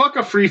 Fuck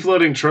a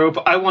free-floating trope.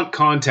 I want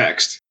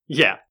context.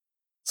 Yeah.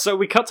 So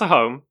we cut to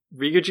home.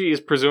 Ryuji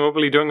is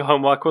presumably doing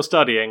homework or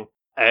studying,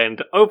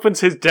 and opens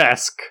his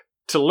desk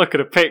to look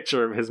at a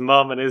picture of his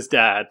mom and his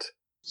dad.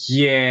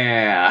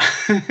 Yeah.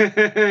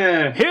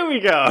 Here we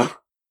go.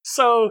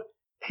 So,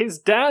 his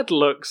dad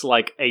looks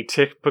like a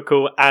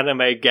typical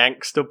anime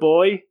gangster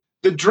boy.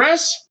 The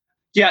dress?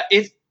 Yeah,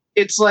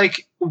 it's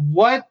like,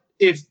 what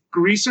if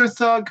Greaser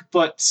Thug,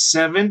 but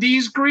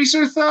 70s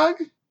Greaser Thug?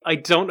 I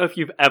don't know if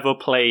you've ever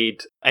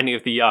played any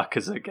of the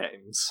Yakuza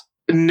games.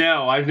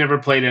 No, I've never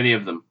played any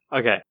of them.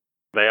 Okay.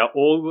 They are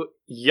all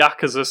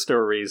Yakuza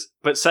stories,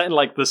 but set in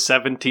like the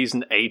 70s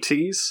and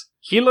 80s.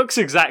 He looks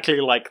exactly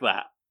like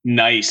that.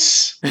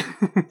 Nice.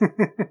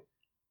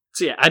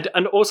 So yeah,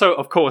 and also,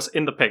 of course,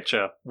 in the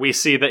picture, we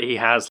see that he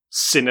has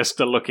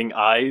sinister-looking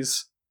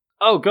eyes.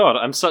 Oh god,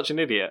 I'm such an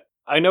idiot.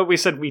 I know we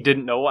said we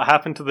didn't know what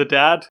happened to the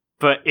dad,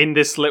 but in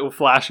this little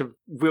flash of...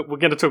 We're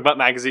going to talk about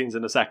magazines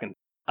in a second.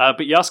 But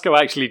Yasuko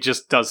actually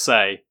just does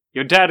say,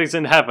 your daddy's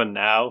in heaven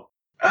now.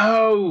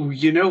 Oh,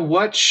 you know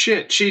what?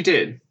 Shit, she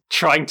did.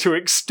 Trying to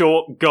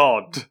extort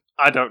God.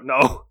 I don't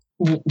know.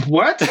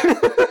 What?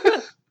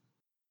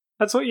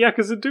 That's what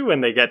Yakuza do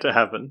when they get to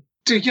heaven.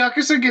 Do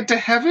Yakuza get to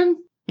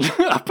heaven?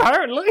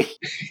 Apparently.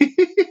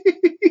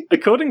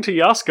 According to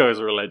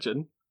Yasuko's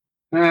religion.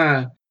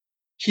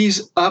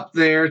 He's up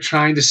there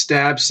trying to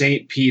stab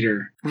St.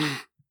 Peter.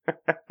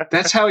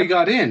 That's how he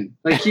got in.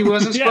 Like, he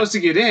wasn't supposed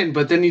to get in,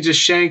 but then he just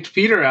shanked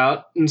Peter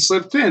out and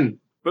slipped in.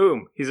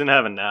 Boom, he's in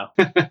heaven now.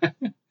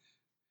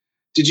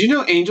 Did you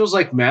know angels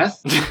like meth?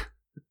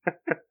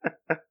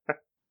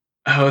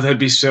 Oh, that'd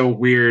be so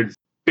weird.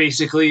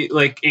 Basically,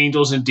 like,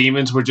 angels and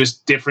demons were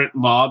just different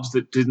mobs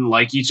that didn't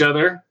like each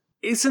other.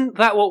 Isn't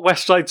that what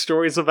West Side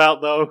Story is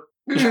about, though?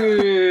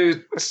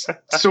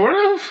 Sort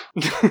of?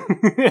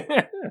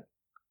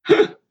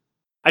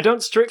 I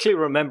don't strictly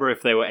remember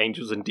if they were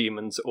angels and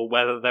demons or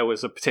whether there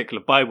was a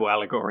particular Bible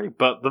allegory,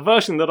 but the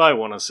version that I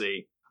want to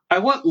see... I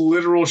want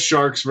literal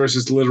sharks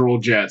versus literal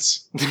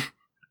jets.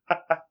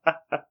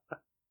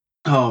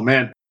 Oh,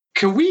 man.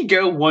 Can we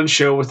go one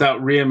show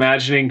without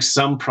reimagining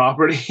some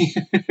property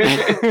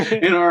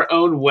in our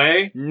own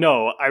way?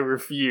 No, I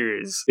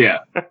refuse. Yeah.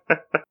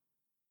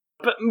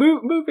 But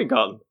moving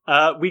on,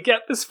 we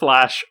get this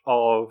flash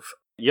of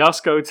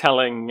Yasuko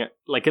telling,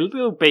 like, a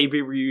little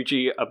baby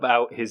Ryuji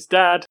about his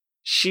dad.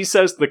 She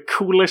says the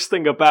coolest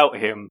thing about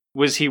him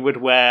was he would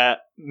wear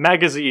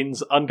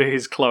magazines under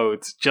his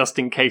clothes just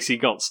in case he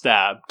got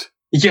stabbed.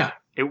 Yeah.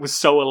 It was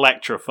so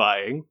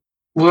electrifying.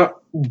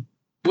 What?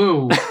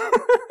 Whoa.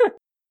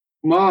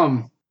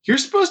 Mom, you're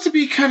supposed to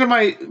be kind of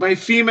my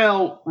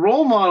female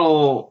role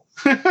model.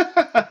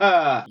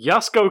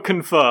 Yasuko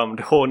confirmed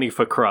horny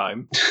for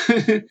crime.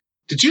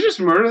 Did you just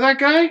murder that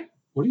guy?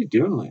 What are you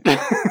doing later?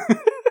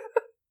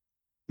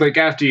 Like,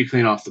 after you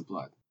clean off the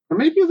blood. Or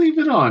maybe leave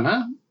it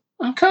on.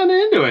 I'm kind of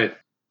into it.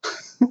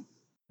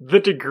 The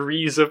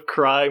degrees of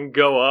crime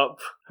go up.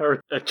 Her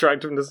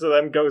attractiveness to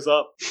them goes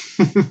up.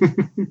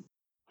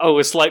 Oh,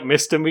 a slight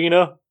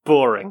misdemeanor?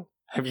 Boring.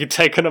 Have you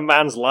taken a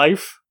man's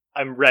life?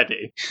 I'm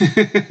ready.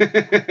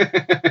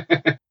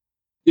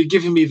 You're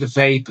giving me the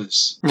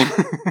vapors.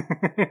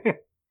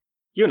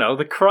 You know,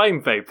 the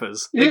crime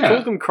vapors. They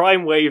call them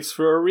crime waves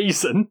for a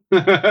reason.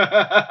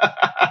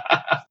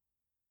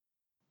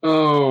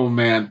 Oh,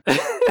 man.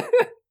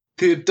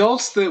 The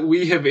adults that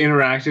we have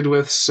interacted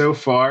with so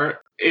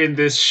far in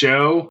this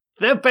show...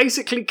 They're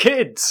basically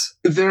kids.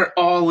 They're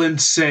all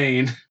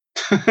insane.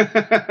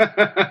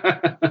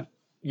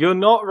 You're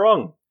not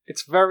wrong.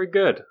 It's very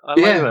good. I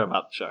like that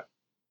about the show.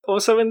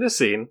 Also in this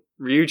scene,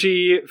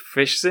 Ryuji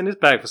fishes in his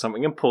bag for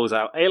something and pulls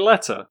out a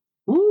letter.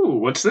 Ooh,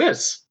 what's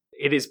this?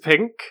 It is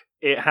pink.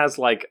 It has,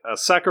 like, a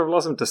sakura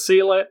blossom to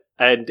seal it,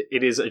 and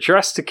it is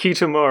addressed to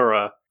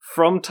Kitamura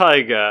from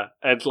Tiger,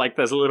 and, like,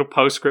 there's a little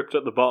postscript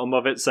at the bottom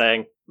of it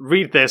saying,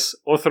 read this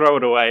or throw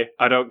it away.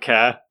 I don't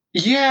care.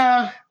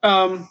 Yeah,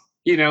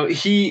 you know,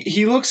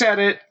 he looks at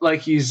it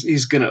like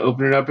he's gonna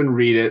open it up and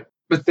read it,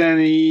 but then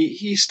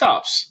he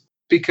stops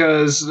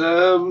because,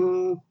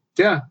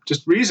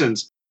 just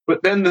reasons.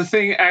 But then the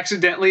thing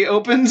accidentally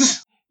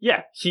opens.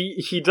 Yeah,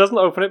 he doesn't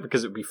open it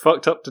because it'd be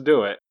fucked up to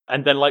do it,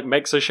 and then, like,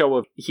 makes a show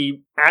of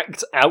he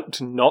acts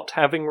out not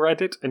having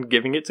read it and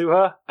giving it to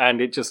her, and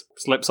it just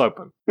slips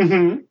open.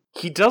 Mm-hmm.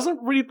 He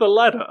doesn't read the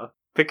letter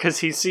because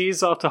he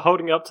sees after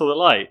holding it up to the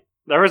light,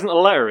 there isn't a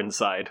letter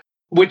inside.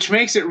 Which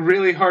makes it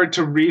really hard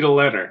to read a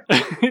letter.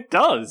 It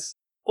does.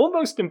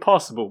 Almost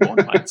impossible,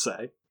 one might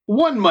say.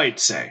 One might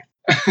say.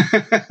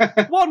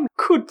 One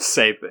could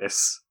say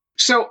this.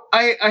 So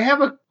I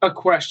have a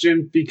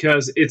question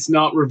because it's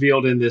not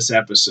revealed in this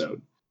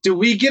episode. Do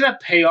we get a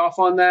payoff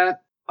on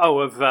that? Oh,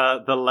 of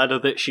the letter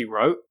that she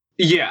wrote?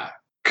 Yeah,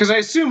 because I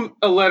assume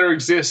a letter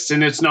exists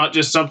and it's not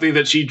just something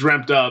that she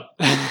dreamt up.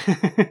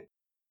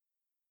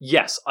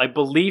 Yes, I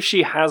believe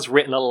she has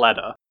written a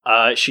letter.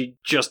 She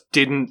just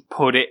didn't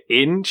put it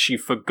in. She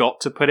forgot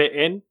to put it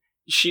in.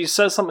 She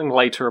says something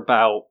later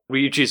about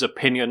Ryuji's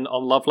opinion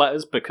on love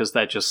letters because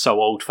they're just so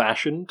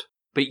old-fashioned.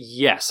 But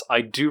yes,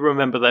 I do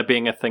remember there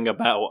being a thing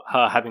about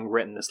her having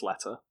written this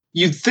letter.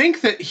 You'd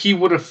think that he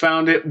would have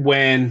found it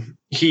when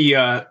he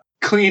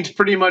cleaned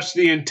pretty much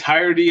the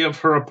entirety of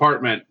her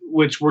apartment,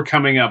 which we're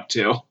coming up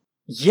to.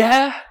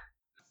 Yeah?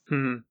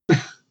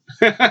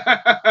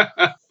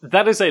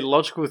 That is a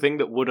logical thing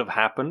that would have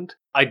happened.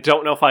 I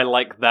don't know if I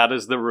like that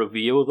as the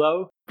reveal,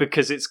 though,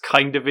 because it's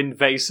kind of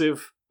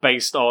invasive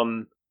based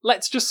on,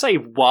 let's just say,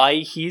 why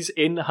he's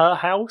in her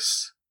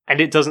house.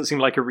 And it doesn't seem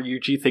like a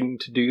Ryuji thing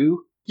to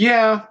do.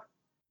 Yeah.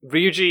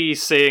 Ryuji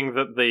seeing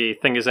that the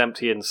thing is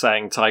empty and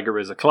saying Tiger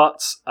is a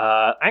klutz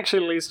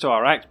actually leads to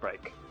our act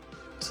break.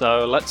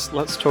 So let's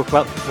talk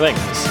about the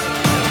things.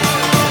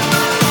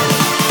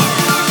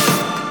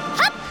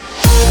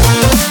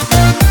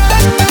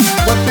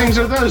 What things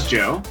are those,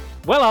 Joe?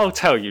 Well, I'll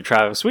tell you,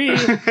 Travis. We,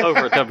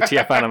 over at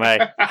WTF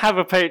Anime, have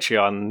a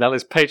Patreon. That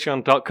is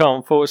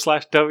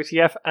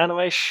patreon.com/WTF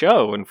Anime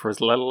Show. And for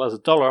as little as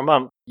 $1 a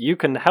month, you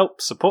can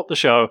help support the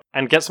show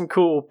and get some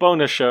cool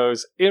bonus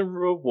shows in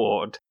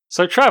reward.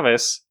 So,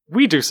 Travis,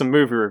 we do some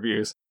movie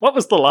reviews. What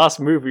was the last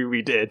movie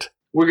we did?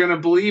 We're going to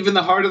believe in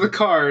the heart of the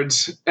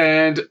cards.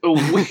 And,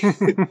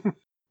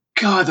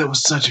 God, that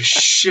was such a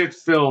shit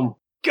film.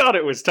 God,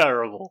 it was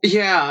terrible.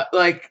 Yeah,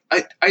 like,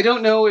 I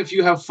don't know if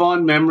you have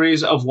fond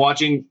memories of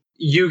watching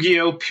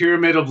Yu-Gi-Oh!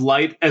 Pyramid of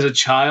Light as a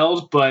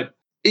child, but,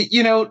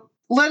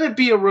 let it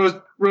be a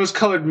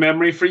rose-colored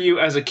memory for you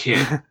as a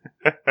kid.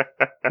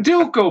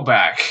 Don't go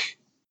back.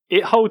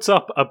 It holds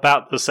up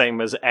about the same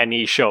as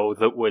any show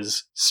that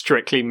was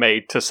strictly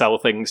made to sell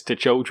things to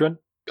children.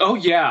 Oh,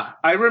 yeah.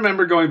 I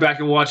remember going back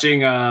and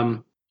watching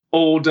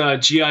old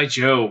G.I.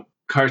 Joe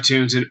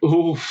cartoons, and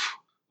oof.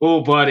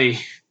 Oh, buddy.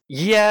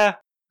 Yeah,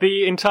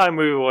 the entire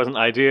movie wasn't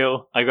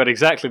ideal. I got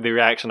exactly the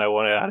reaction I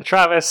wanted out of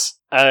Travis,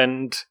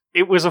 and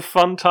it was a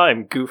fun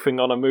time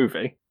goofing on a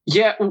movie.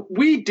 Yeah,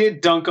 we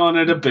did dunk on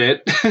it a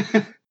bit.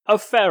 A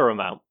fair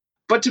amount.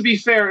 But to be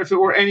fair, if it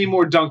were any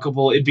more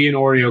dunkable, it'd be an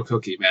Oreo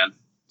cookie, man.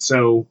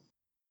 So,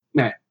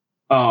 nah.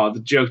 Oh,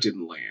 the joke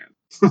didn't land.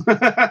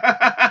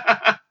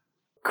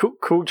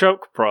 Cool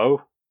joke,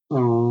 bro.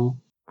 Oh.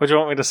 What do you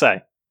want me to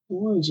say?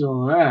 Why did you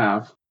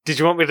laugh? Did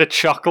you want me to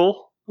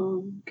chuckle?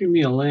 Oh, give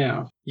me a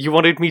laugh. You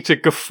wanted me to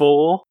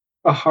guffaw?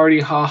 A hearty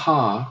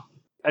ha-ha.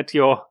 At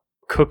your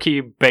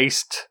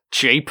cookie-based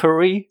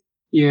japery?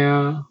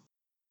 Yeah.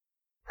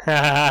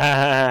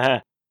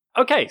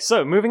 Okay,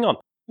 so moving on.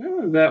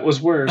 Oh, that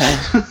was worse.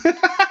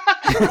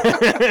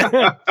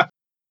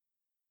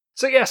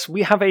 So yes,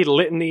 we have a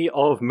litany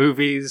of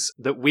movies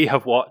that we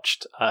have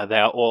watched. They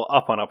are all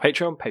up on our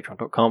Patreon,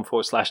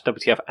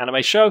 patreon.com/WTF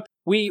Anime Show.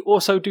 We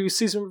also do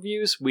season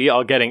reviews. We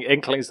are getting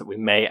inklings that we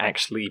may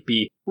actually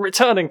be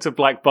returning to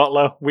Black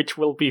Butler, which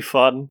will be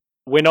fun.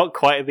 We're not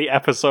quite at the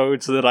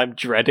episodes that I'm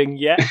dreading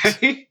yet.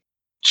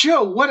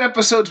 Joe, what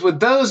episodes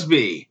would those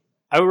be?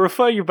 I will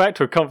refer you back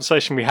to a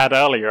conversation we had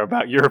earlier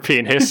about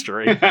European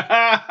history. It's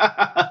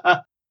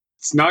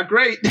not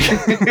great.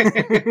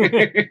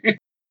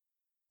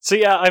 So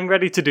yeah, I'm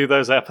ready to do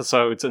those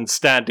episodes and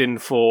stand in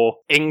for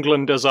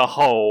England as a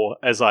whole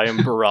as I am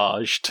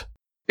barraged.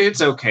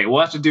 It's okay.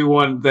 We'll have to do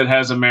one that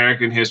has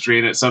American history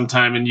in it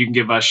sometime, and you can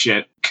give us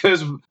shit.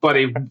 Because,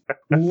 buddy,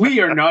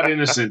 we are not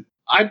innocent.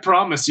 I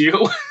promise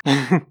you.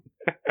 I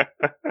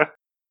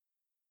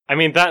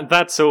mean,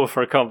 that's all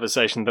for a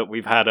conversation that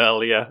we've had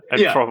earlier,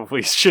 and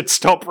probably should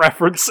stop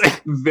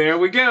referencing. There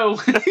we go.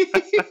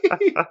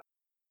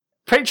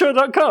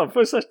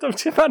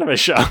 Patreon.com/WTF Anime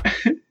Show.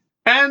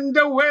 And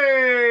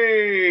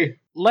away!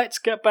 Let's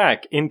get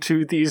back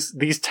into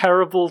these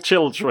terrible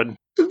children.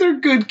 They're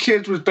good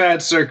kids with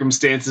bad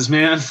circumstances,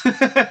 man.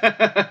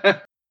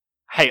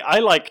 Hey, I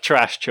like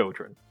trash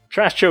children.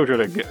 Trash children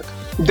are good.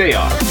 They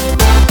are.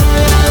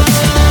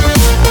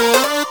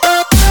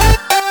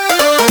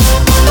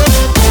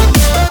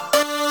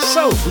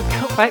 So, we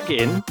cut back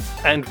in,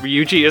 and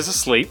Ryuji is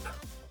asleep,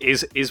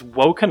 is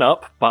woken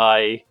up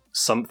by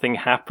something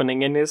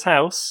happening in his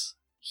house.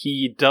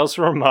 He does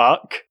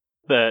remark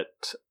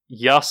that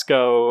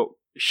Yasuko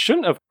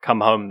shouldn't have come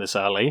home this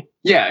early.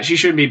 Yeah, she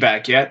shouldn't be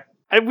back yet.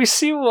 And we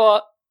see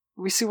what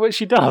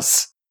she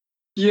does.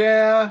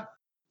 Yeah.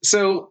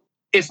 So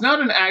it's not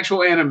an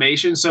actual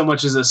animation so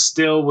much as a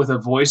still with a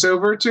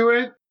voiceover to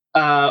it.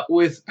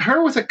 With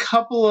her with a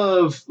couple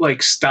of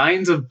like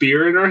steins of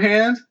beer in her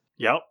hand.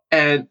 Yep.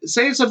 And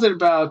saying something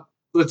about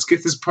let's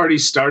get this party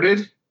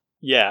started.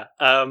 Yeah.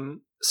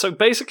 So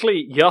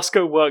basically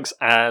Yasuko works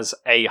as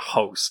a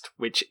host,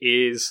 which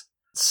is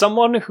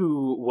someone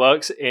who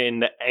works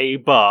in a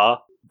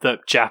bar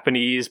that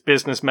Japanese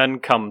businessmen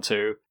come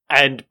to,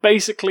 and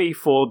basically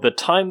for the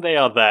time they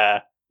are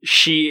there,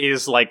 she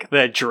is like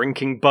their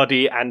drinking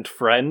buddy and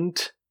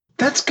friend.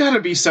 That's gotta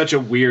be such a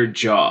weird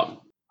job.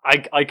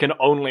 I can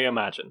only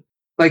imagine.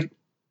 Like,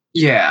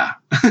 yeah.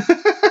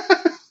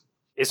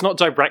 It's not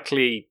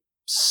directly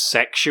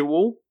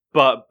sexual,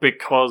 but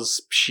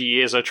because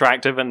she is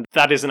attractive and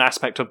that is an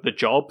aspect of the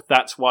job,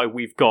 that's why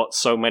we've got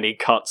so many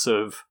cuts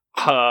of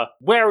her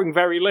wearing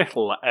very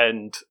little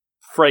and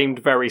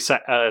framed very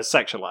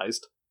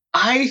sexualized.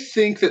 I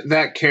think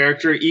that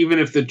character, even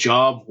if the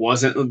job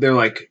wasn't, they're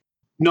like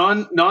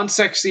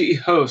non-sexy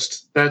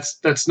host.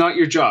 That's not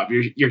your job.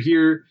 You're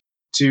here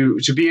to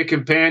be a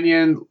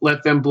companion.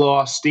 Let them blow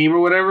off steam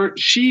or whatever.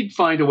 She'd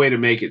find a way to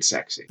make it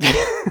sexy.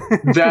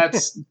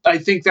 I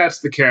think that's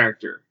the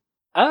character.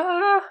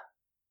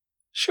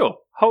 Sure.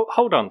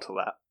 Hold on to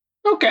that.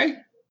 Okay.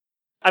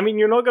 I mean,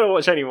 you're not going to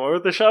watch any more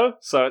of the show,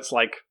 so it's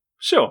like.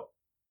 Sure.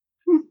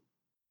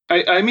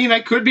 I mean, I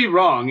could be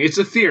wrong. It's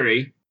a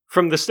theory.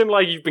 From the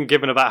stimuli you've been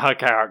given about her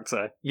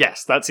character,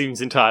 yes, that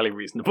seems entirely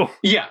reasonable.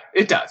 Yeah,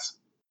 it does.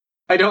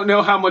 I don't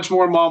know how much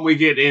more mom we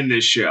get in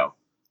this show.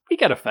 We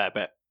get a fair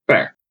bit.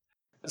 Fair.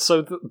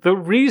 So the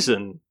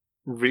reason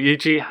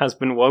Ryuji has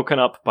been woken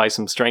up by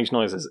some strange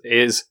noises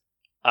is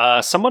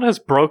someone has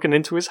broken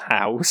into his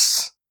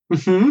house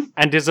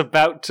and is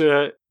about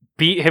to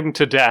beat him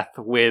to death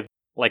with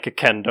like a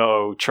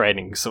kendo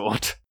training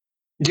sword.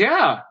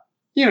 Yeah.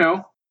 You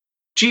know,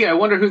 gee, I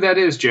wonder who that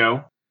is,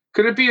 Joe.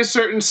 Could it be a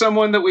certain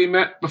someone that we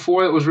met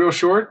before that was real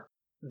short?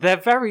 They're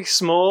very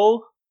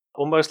small,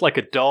 almost like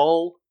a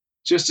doll.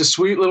 Just a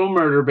sweet little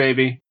murder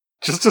baby.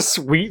 Just a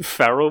sweet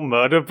feral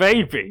murder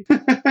baby.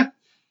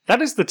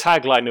 That is the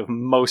tagline of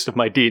most of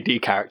my D&D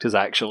characters,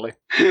 actually.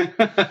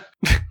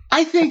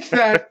 I think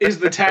that is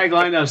the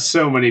tagline of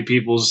so many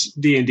people's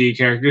D&D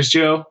characters,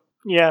 Joe.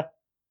 Yeah.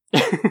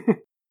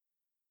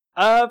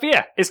 But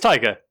yeah, it's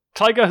Tiger.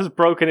 Taiga has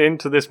broken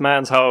into this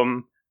man's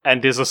home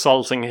and is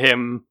assaulting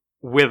him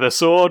with a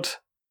sword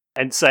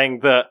and saying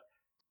that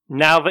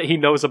now that he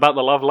knows about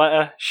the love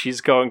letter,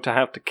 she's going to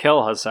have to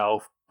kill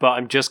herself, but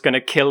I'm just going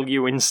to kill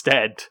you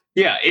instead.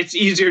 Yeah, it's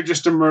easier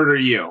just to murder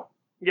you.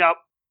 Yep.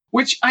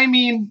 Which, I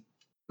mean,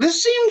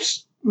 this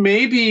seems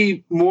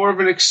maybe more of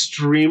an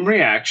extreme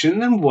reaction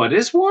than what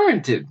is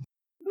warranted.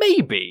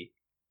 Maybe.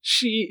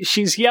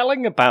 She's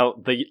yelling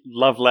about the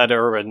love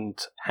letter and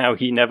how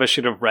he never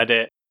should have read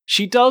it.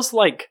 She does,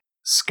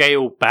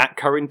 scale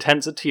back her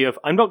intensity of,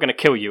 I'm not going to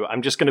kill you,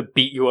 I'm just going to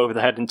beat you over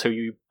the head until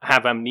you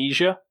have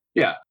amnesia.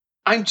 Yeah.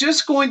 I'm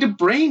just going to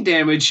brain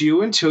damage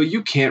you until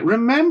you can't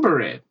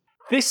remember it.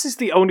 This is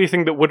the only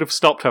thing that would have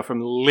stopped her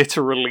from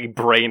literally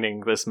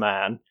braining this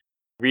man.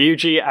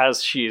 Ryuji,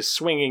 as she is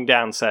swinging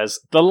down, says,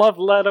 the love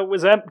letter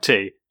was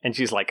empty. And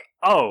she's like,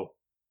 oh,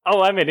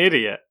 I'm an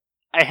idiot.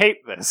 I hate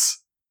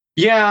this.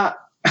 Yeah.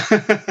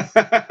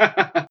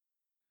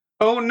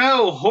 Oh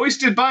no,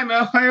 hoisted by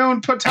my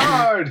own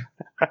petard.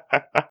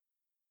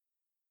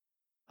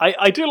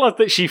 I do love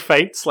that she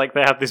faints,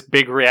 they have this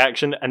big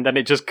reaction, and then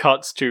it just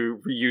cuts to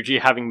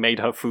Ryuji having made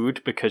her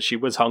food because she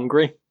was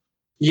hungry.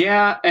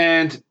 Yeah,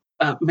 and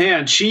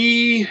man,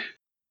 she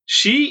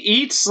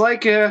eats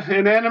like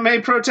an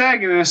anime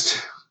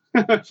protagonist,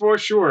 for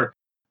sure.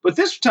 But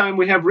this time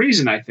we have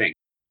reason, I think.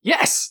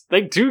 Yes,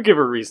 they do give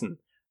a reason.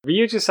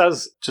 Ryuji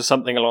says just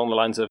something along the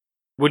lines of,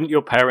 wouldn't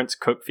your parents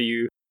cook for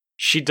you?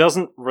 She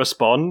doesn't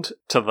respond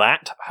to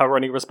that. Her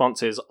only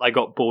response is, I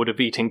got bored of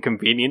eating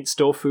convenience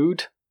store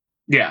food.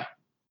 Yeah.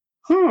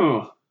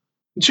 Joe,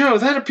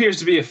 that appears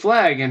to be a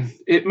flag, and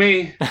it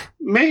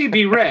may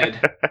be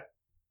red.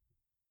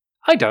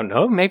 I don't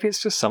know. Maybe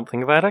it's just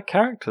something about her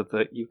character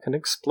that you can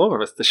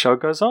explore as the show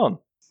goes on.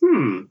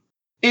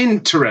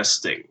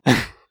 Interesting.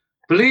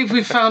 Believe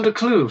we found a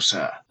clue,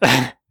 sir.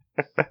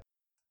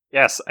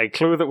 Yes, a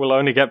clue that will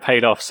only get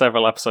paid off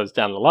several episodes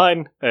down the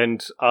line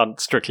and aren't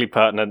strictly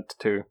pertinent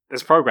to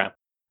this program.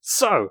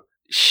 So,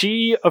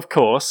 she, of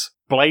course,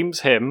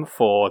 blames him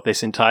for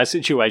this entire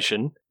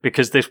situation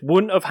because this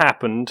wouldn't have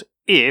happened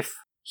if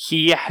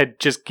he had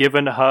just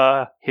given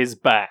her his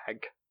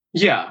bag.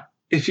 Yeah,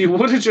 if you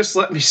would have just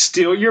let me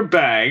steal your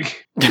bag,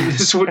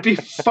 this would be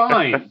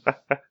fine.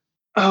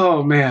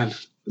 Oh, man.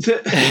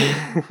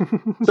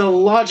 The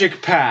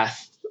logic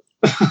path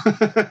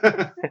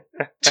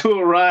to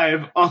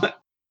arrive on...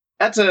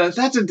 That's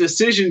a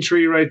decision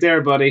tree right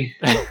there, buddy.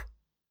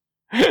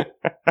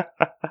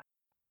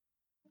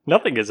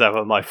 Nothing is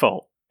ever my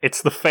fault.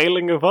 It's the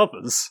failing of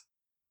others.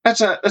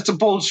 That's a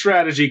bold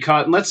strategy,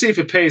 Cotton. Let's see if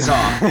it pays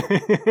off.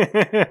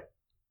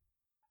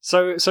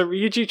 So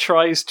Ryuji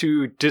tries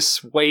to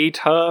dissuade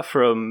her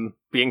from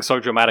being so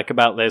dramatic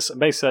about this. And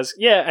Mei says,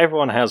 yeah,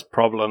 everyone has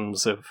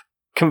problems of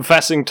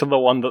confessing to the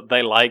one that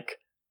they like.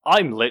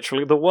 I'm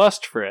literally the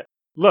worst for it.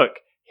 Look,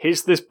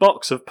 here's this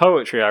box of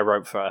poetry I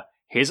wrote for her.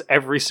 Here's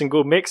every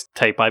single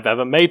mixtape I've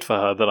ever made for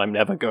her that I'm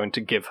never going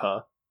to give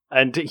her.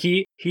 And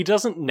he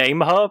doesn't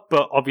name her,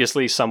 but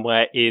obviously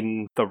somewhere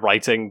in the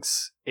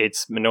writings,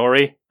 it's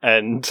Minori.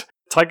 And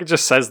Taiga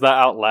just says that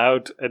out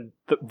loud, and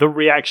the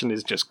reaction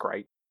is just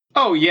great.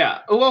 Oh, yeah.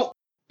 Well,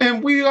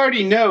 and we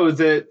already know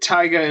that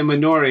Taiga and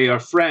Minori are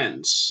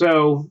friends,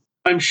 so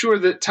I'm sure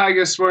that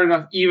Taiga's smart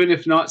enough, even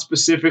if not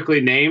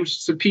specifically named,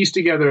 to piece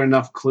together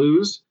enough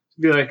clues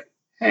to be like,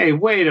 hey,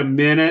 wait a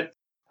minute.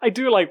 I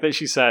do like that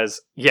she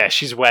says, yeah,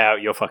 she's way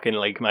out your fucking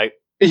league, mate.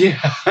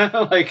 Yeah,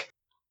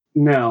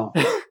 no.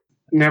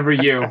 Never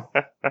you.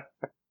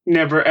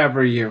 Never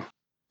ever you.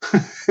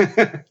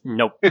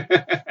 Nope.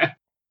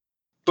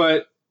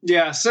 But,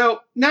 yeah,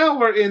 so now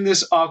we're in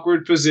this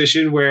awkward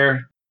position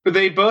where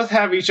they both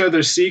have each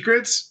other's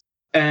secrets,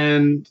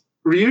 and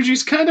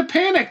Ryuji's kind of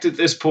panicked at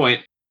this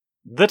point.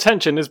 The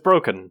tension is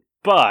broken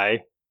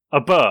by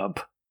a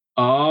burb.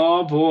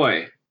 Oh,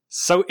 boy.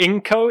 So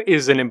Inko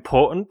is an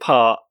important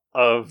part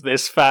of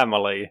this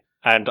family,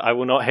 and I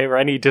will not hear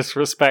any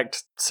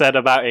disrespect said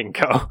about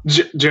Inko.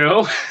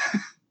 Joe?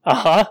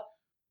 Uh-huh.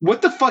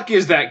 What the fuck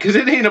is that? Because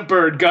it ain't a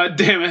bird, god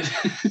damn it.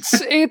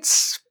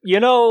 It's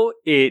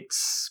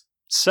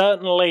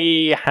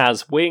certainly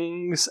has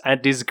wings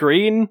and is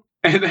green.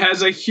 And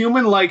has a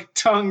human-like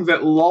tongue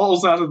that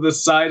lolls out of the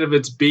side of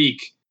its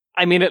beak.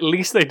 I mean, at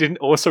least they didn't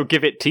also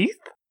give it teeth?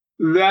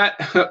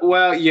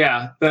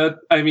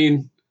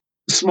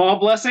 Small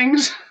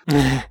blessings?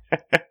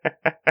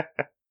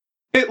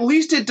 At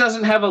least it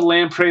doesn't have a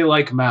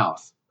lamprey-like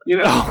mouth. You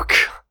know? Oh,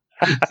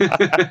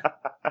 God.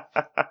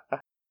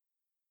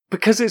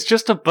 Because it's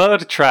just a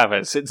bird,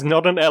 Travis. It's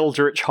not an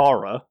eldritch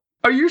horror.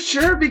 Are you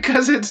sure?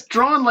 Because it's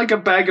drawn like a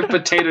bag of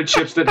potato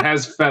chips that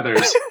has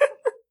feathers.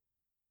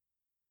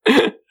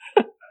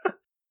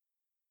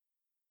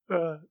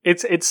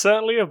 It's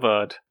certainly a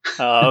bird.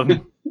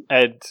 And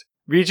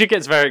Ryuji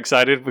gets very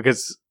excited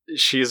because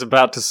she's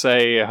about to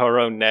say her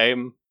own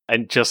name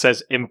and just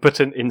says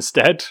impotent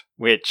instead,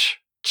 which,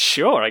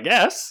 sure, I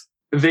guess.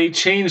 They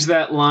changed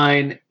that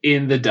line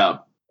in the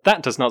dub.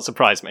 That does not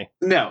surprise me.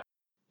 No.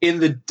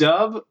 In the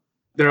dub,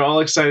 they're all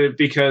excited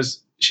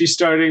because she's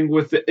starting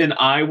with an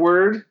I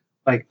word,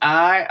 like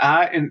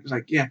and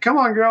like, yeah, come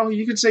on, girl,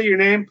 you can say your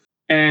name.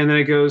 And then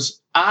it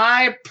goes,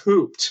 I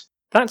pooped.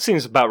 That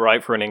seems about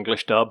right for an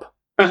English dub.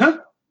 Uh-huh.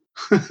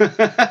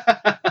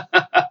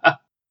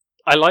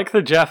 I like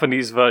the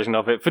Japanese version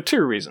of it for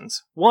two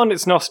reasons. One,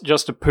 it's not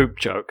just a poop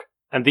joke,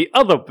 and the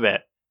other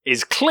bit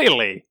is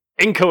clearly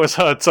Inko has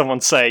heard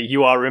someone say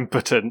you are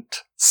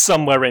impotent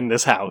somewhere in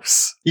this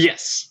house.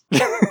 Yes.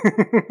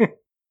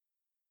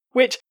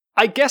 Which,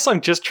 I guess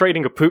I'm just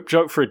trading a poop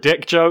joke for a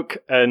dick joke,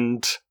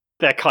 and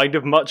they're kind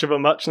of much of a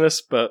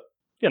muchness, but,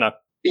 you know.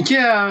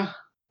 Yeah.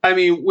 I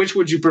mean, which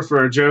would you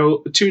prefer,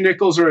 Joe? 2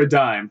 nickels or a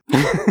dime?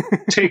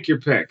 Take your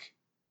pick.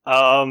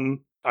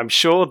 I'm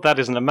sure that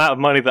is an amount of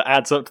money that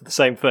adds up to the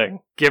same thing,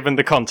 given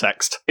the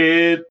context.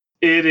 It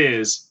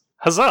is.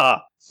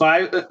 Huzzah!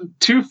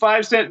 2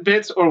 5-cent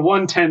bits or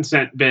 1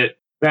 10-cent bit.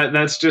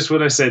 That's just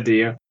what I said to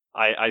you.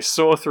 I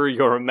saw through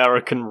your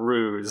American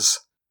ruse.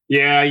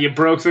 Yeah, you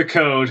broke the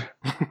code.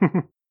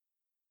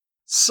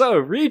 So,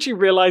 Ryuji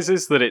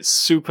realizes that it's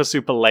super,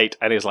 super late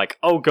and is like,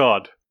 oh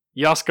god,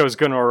 Yasuko's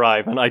gonna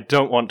arrive and I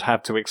don't want to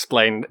have to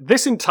explain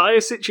this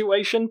entire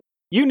situation.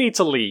 You need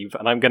to leave,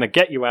 and I'm going to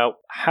get you out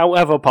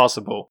however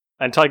possible.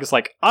 And Tiger's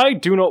like, I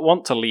do not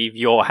want to leave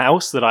your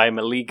house that I am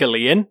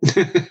illegally in.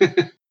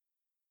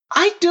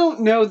 I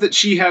don't know that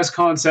she has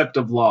concept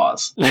of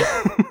laws.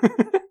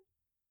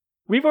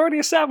 We've already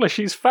established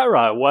she's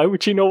Farah. Why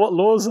would she know what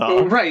laws are?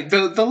 Oh, right,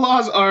 the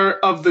laws are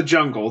of the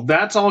jungle.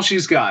 That's all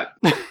she's got.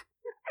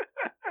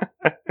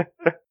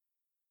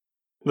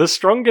 The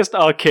strongest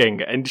are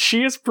king, and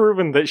she has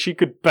proven that she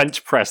could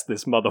bench press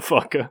this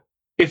motherfucker.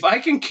 If I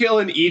can kill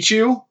and eat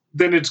you,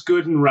 then it's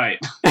good and right.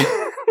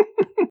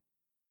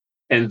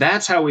 And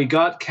that's how we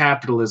got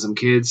capitalism,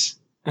 kids.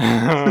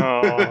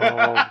 Oh,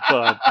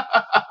 bud.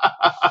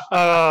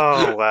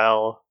 Oh,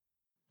 well.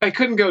 I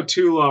couldn't go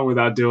too long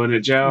without doing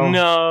it, Joe.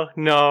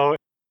 No.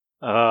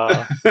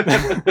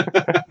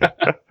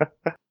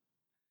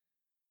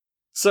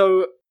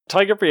 So,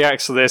 Tiger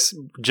reacts to this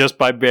just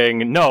by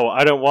being, no,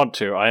 I don't want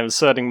to. I am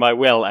asserting my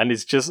will, and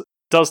is just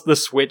does the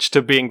switch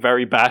to being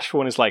very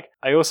bashful and is like,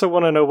 I also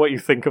want to know what you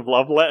think of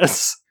love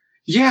letters.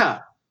 Yeah.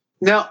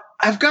 Now,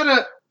 I've got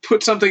to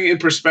put something in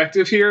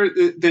perspective here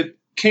that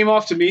came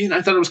off to me, and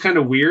I thought it was kind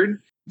of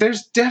weird.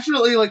 There's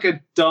definitely like a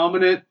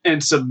dominant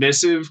and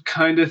submissive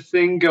kind of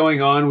thing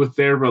going on with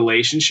their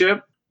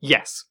relationship.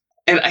 Yes.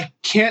 And I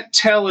can't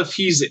tell if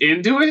he's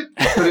into it,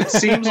 but it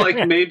seems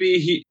like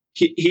maybe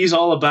he's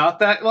all about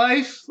that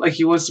life. Like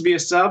he wants to be a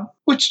sub,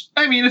 which,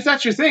 I mean, if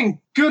that's your thing,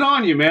 good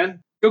on you,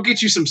 man. Go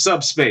get you some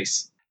sub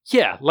space.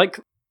 Yeah, like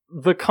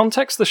the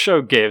context the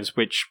show gives,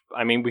 which,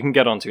 I mean, we can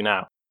get onto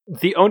now.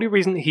 The only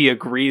reason he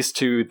agrees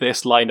to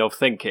this line of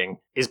thinking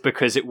is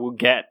because it will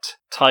get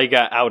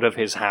Tiger out of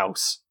his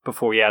house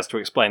before he has to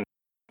explain.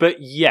 But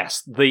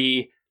yes,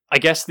 I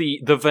guess the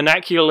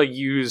vernacular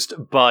used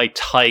by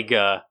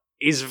Tiger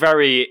is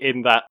very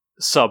in that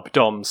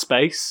sub-dom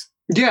space.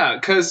 Yeah,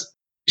 because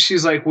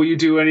she's like, will you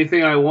do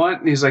anything I want?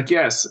 And he's like,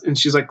 yes. And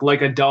she's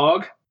like a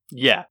dog?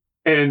 Yeah.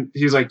 And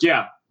he's like,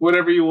 yeah,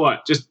 whatever you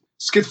want. Just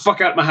get the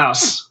fuck out of my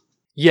house.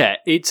 Yeah,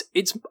 it's.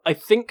 I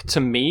think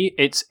to me,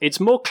 it's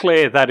more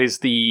clear that is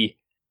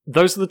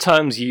those are the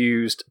terms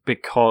used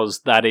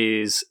because that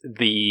is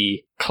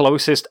the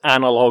closest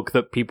analog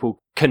that people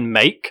can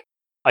make.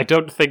 I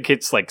don't think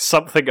it's like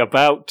something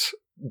about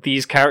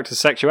these characters'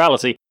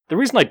 sexuality. The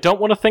reason I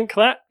don't want to think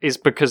that is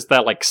because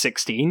they're like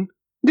 16,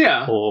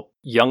 yeah, or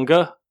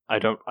younger. I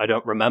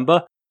don't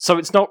remember. So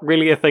it's not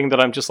really a thing that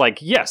I'm just like,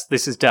 yes,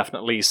 this is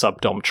definitely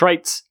sub-dom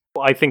traits.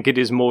 I think it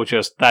is more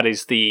just that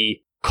is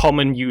the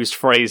common used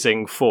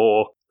phrasing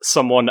for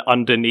someone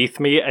underneath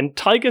me, and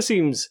Tiger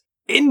seems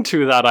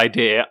into that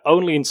idea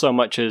only in so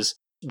much as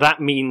that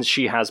means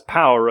she has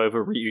power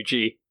over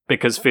Ryuji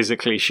because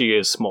physically she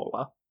is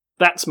smaller.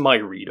 That's my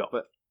read of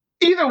it.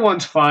 Either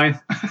one's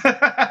fine.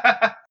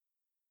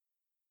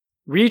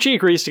 Ryuji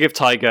agrees to give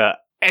Tiger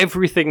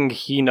everything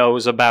he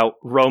knows about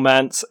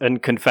romance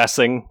and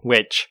confessing,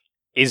 which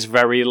is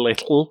very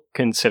little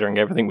considering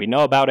everything we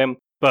know about him,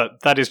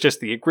 but that is just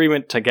the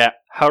agreement to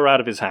get her out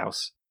of his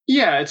house.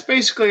 Yeah, it's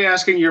basically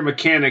asking your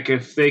mechanic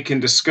if they can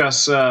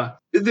discuss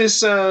this,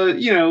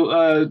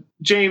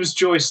 James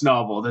Joyce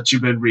novel that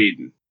you've been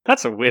reading.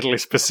 That's a weirdly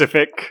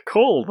specific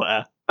call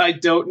there. I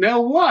don't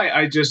know why.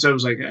 I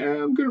was like,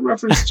 I'm going to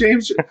reference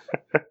James.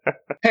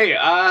 Hey,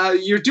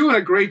 you're doing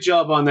a great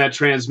job on that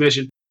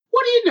transmission.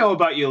 What do you know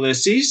about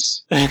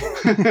Ulysses?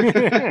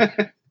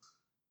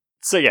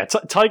 So yeah,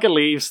 Tiger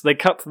leaves. They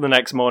cut to the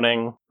next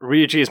morning.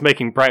 Ryuji is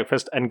making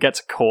breakfast and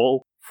gets a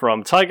call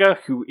from Tiger,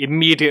 who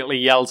immediately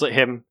yells at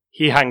him.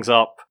 He hangs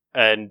up,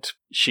 and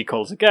she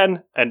calls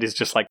again, and is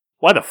just like,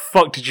 why the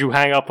fuck did you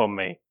hang up on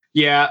me?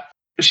 Yeah,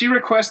 she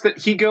requests that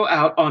he go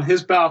out on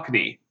his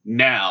balcony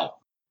now.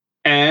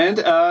 And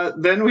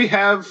then we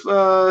come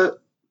to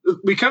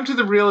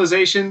the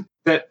realization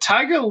that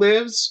Tiger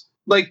lives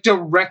like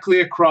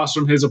directly across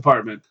from his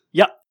apartment.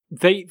 Yeah,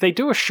 they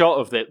do a shot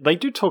of it. They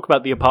do talk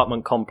about the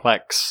apartment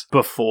complex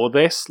before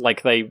this.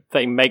 Like they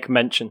make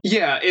mention.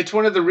 Yeah, it's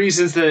one of the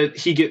reasons that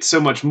he gets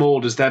so much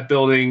mold is that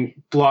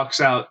building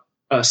blocks out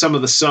some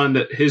of the sun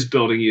that his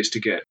building used to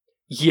get.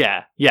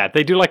 Yeah,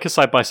 they do like a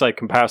side-by-side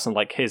comparison,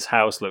 like his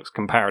house looks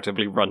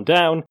comparatively run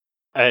down,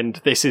 and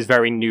this is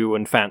very new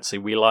and fancy.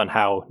 We learn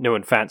how new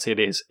and fancy it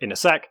is in a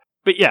sec.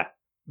 But yeah,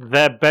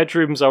 their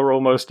bedrooms are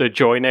almost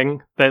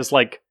adjoining. There's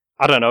like,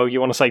 I don't know, you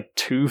want to say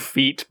 2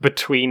 feet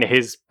between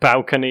his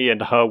balcony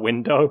and her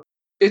window?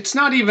 It's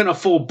not even a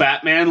full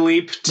Batman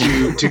leap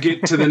to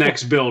get to the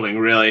next building,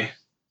 really.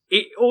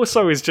 It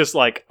also is just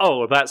like,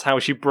 oh, that's how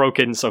she broke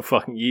in so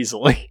fucking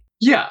easily.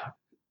 Yeah.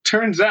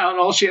 Turns out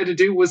all she had to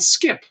do was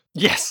skip.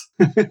 Yes.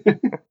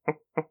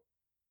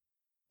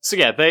 So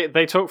yeah,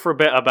 they talk for a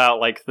bit about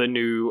like the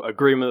new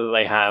agreement that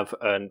they have,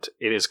 and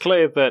it is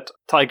clear that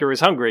Tiger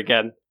is hungry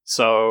again.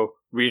 So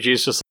Ryuji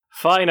is just,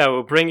 fine, I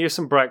will bring you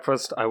some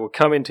breakfast. I will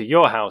come into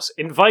your house,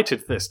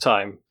 invited this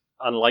time,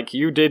 unlike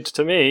you did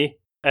to me,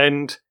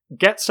 and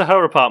gets to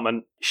her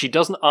apartment. She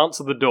doesn't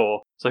answer the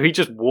door, so he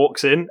just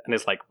walks in and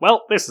is like,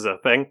 well, this is a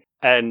thing,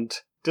 and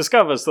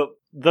discovers that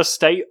the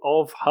state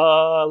of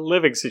her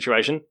living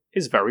situation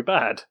is very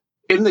bad.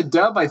 In the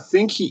dub, I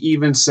think he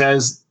even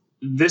says,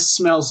 this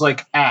smells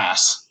like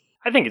ass.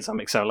 I think it's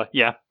something similar,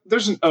 yeah.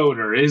 There's an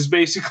odor, is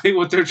basically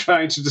what they're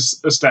trying to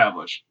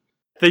establish.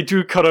 They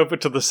do cut over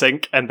to the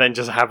sink and then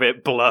just have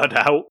it blurred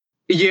out.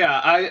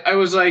 Yeah, I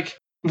was like,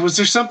 was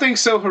there something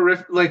so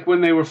horrific, like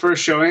when they were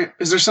first showing it,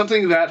 is there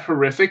something that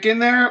horrific in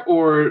there?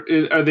 Or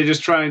are they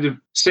just trying to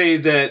say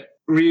that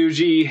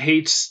Ryuji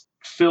hates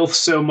filth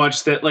so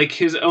much that like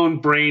his own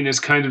brain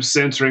is kind of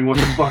censoring what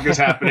the fuck is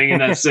happening in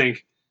that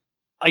sink?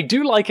 I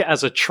do like it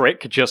as a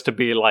trick just to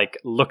be like,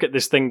 look at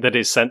this thing that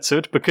is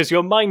censored, because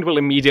your mind will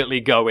immediately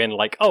go in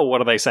like, oh,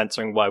 what are they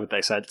censoring? Why would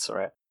they censor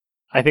it?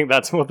 I think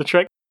that's more the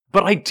trick.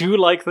 But I do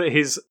like that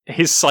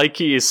his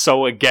psyche is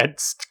so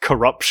against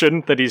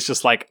corruption that he's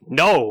just like,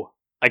 no,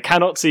 I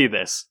cannot see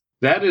this.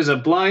 That is a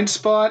blind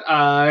spot.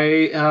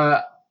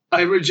 I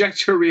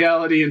reject your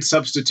reality and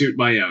substitute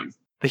my own.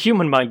 The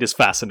human mind is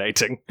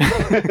fascinating.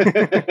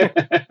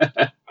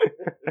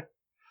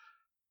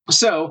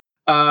 So,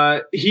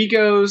 he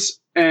goes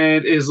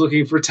and is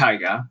looking for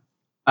Taiga.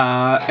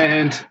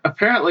 And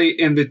apparently,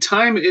 in the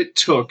time it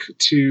took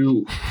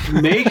to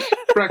make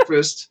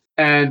breakfast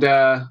and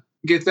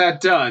get that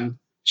done,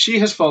 she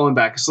has fallen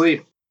back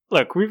asleep.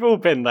 Look, we've all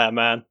been there,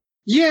 man.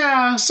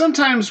 Yeah,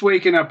 sometimes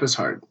waking up is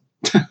hard.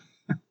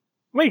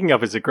 Waking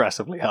up is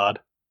aggressively hard.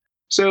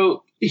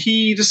 So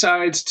he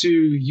decides to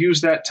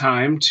use that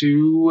time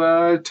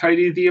to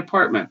tidy the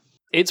apartment.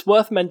 It's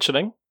worth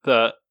mentioning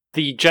that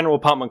the general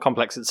apartment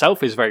complex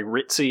itself is very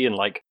ritzy and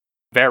like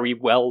very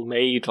well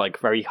made, like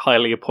very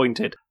highly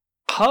appointed.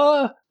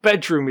 Her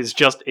bedroom is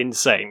just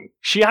insane.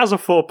 She has a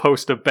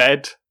 4-poster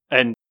bed,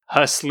 and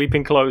her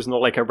sleeping clothes,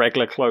 not like her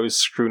regular clothes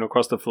strewn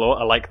across the floor,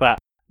 are like that.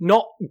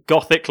 Not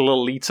gothic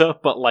Lolita,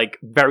 but like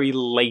very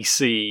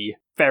lacy,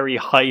 very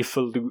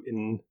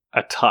highfalutin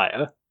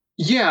attire.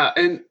 Yeah,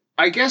 and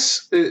I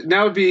guess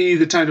now would be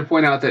the time to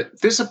point out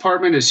that this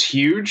apartment is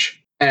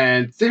huge,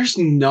 and there's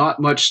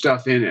not much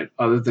stuff in it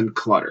other than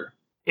clutter.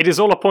 It is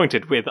all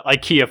appointed with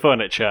IKEA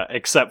furniture,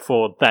 except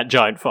for that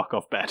giant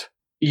fuck-off bed.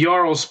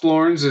 Jarl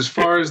Splorns as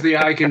far as the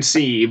eye can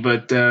see,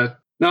 but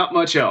not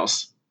much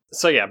else.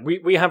 So yeah,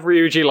 we have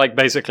Ryuji like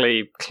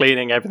basically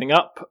cleaning everything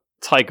up.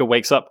 Taiga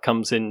wakes up,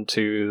 comes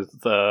into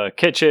the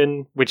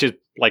kitchen, which is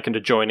like an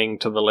adjoining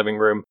to the living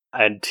room,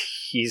 and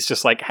he's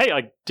just like, hey,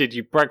 I did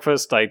you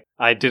breakfast,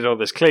 I did all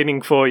this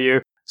cleaning for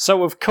you.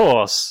 So of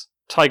course,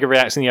 Taiga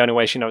reacts in the only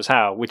way she knows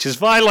how, which is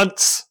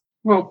violence!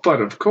 Well,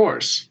 but of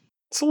course.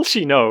 It's all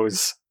she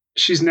knows.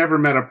 She's never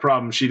met a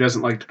problem she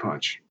doesn't like to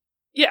punch.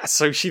 Yeah,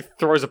 so she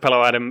throws a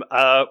pillow at him.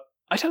 I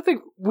don't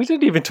think... We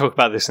didn't even talk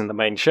about this in the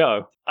main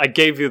show. I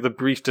gave you the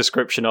brief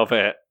description of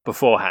it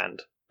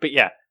beforehand. But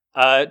yeah,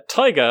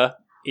 Taiga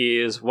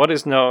is what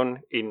is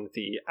known in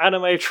the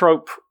anime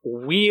trope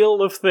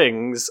Wheel of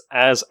Things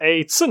as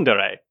a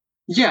tsundere.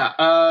 Yeah,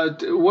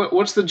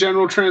 what's the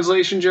general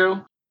translation,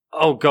 Joe?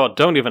 Oh god,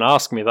 don't even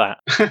ask me that.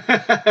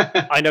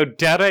 I know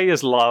dere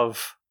is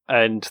love,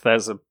 and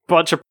there's a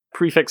bunch of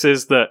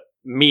prefixes that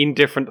mean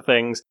different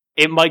things.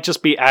 It might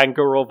just be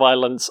anger or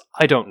violence,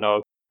 I don't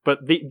know.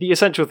 But the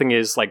essential thing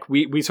is, like,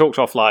 we talked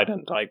offline,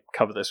 and I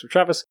covered this with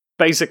Travis.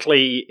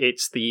 Basically,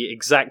 it's the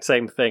exact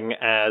same thing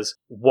as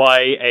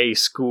why a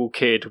school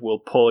kid will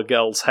pull a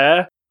girl's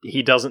hair.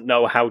 He doesn't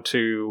know how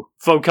to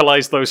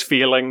vocalize those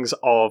feelings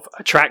of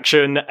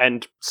attraction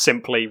and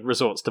simply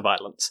resorts to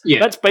violence. Yeah.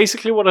 That's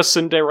basically what a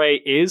tsundere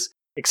is,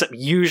 except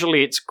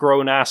usually it's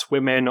grown-ass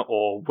women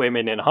or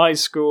women in high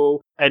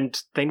school,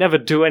 and they never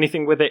do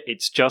anything with it.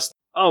 It's just,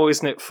 oh,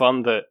 isn't it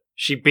fun that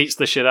she beats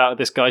the shit out of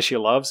this guy she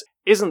loves?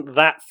 Isn't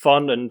that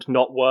fun and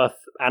not worth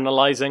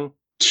analyzing?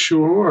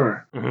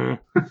 Sure.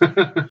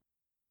 Mm-hmm.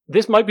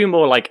 This might be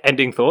more like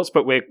ending thoughts,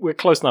 but we're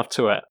close enough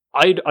to it.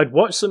 I'd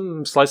watched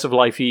some slice of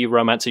lifey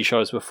romancy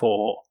shows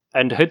before,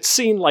 and had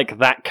seen like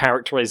that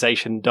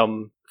characterization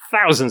done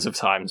thousands of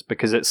times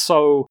because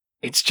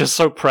it's just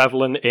so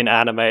prevalent in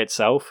anime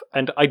itself.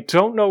 And I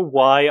don't know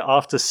why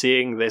after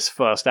seeing this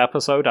first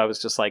episode, I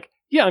was just like,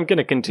 yeah, I'm going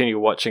to continue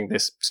watching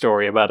this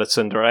story about a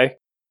tsundere.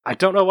 I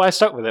don't know why I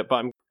stuck with it, but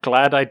I'm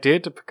glad I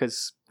did,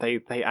 because they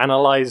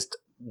analysed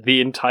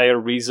the entire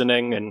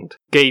reasoning and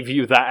gave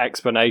you that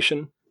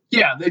explanation.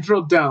 Yeah, they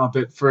drilled down a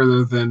bit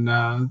further than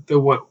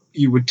what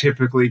you would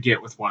typically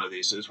get with one of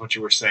these, is what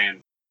you were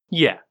saying.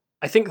 Yeah,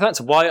 I think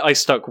that's why I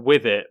stuck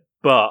with it,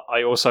 but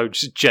I also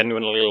just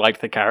genuinely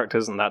like the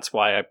characters, and that's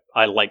why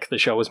I like the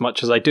show as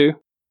much as I do.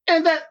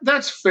 And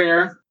that's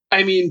fair.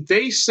 I mean,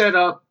 they set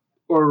up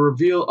or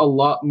reveal a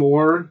lot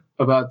more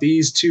about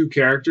these two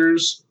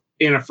characters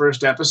in a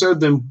first episode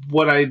than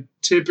what I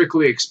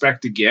typically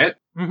expect to get.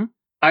 Mm-hmm.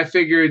 I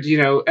figured,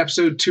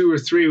 episode 2 or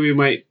 3, we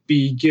might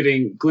be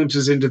getting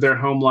glimpses into their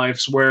home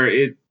lives where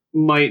it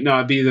might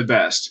not be the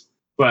best.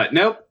 But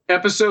nope,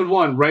 episode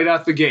 1, right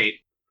out the gate.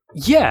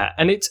 Yeah,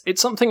 and it's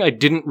something I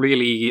didn't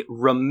really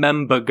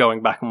remember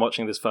going back and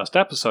watching this first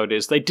episode,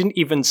 is they didn't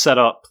even set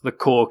up the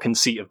core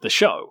conceit of the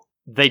show.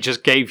 They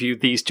just gave you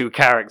these two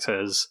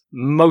characters,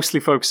 mostly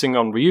focusing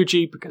on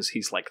Ryuji, because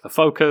he's like the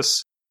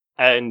focus,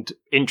 and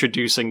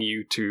introducing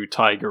you to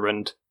Tiger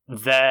and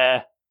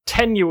their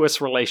tenuous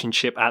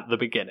relationship at the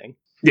beginning.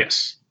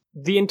 Yes.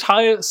 The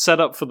entire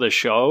setup for the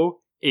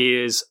show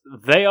is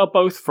they are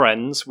both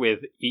friends with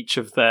each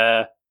of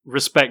their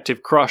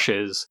respective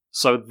crushes,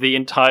 so the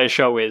entire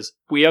show is,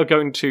 we are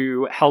going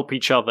to help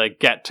each other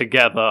get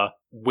together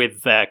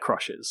with their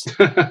crushes.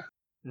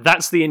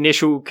 That's the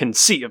initial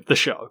conceit of the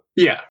show.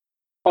 Yeah.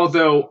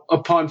 Although,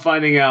 upon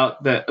finding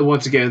out that,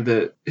 once again,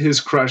 that his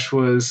crush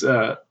was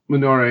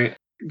Minore,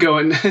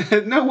 going,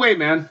 no way,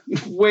 man.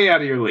 Way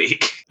out of your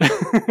league.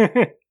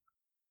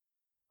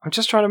 I'm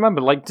just trying to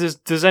remember, like,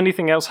 does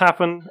anything else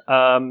happen?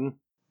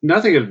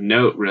 Nothing of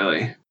note,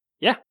 really.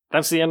 Yeah,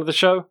 that's the end of the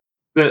show.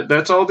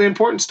 That's all the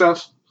important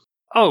stuff.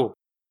 Oh,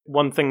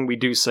 one thing we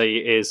do see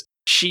is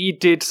she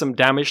did some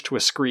damage to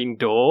a screen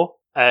door,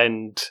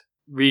 and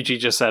Ryuji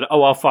just said,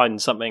 I'll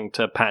find something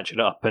to patch it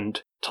up,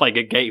 and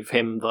Tiger gave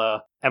him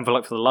the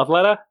envelope for the love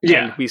letter.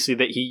 Yeah. And we see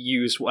that he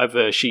used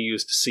whatever she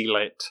used to seal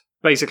it,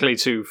 basically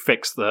to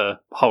fix the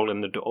hole in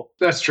the door.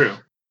 That's true.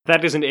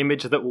 That is an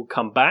image that will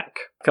come back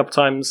a couple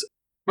times.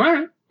 All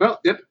right. Well,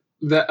 yep.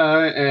 That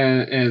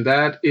and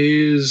that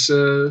is.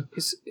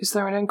 Is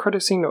there an end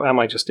credit scene, or am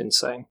I just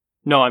insane?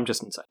 No, I'm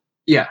just insane.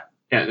 Yeah.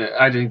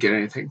 I didn't get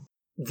anything.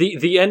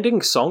 The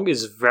ending song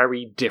is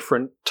very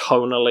different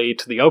tonally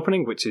to the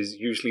opening, which is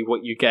usually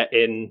what you get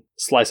in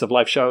slice of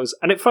life shows,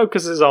 and it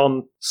focuses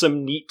on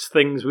some neat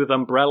things with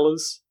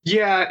umbrellas.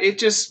 Yeah, it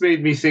just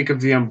made me think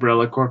of the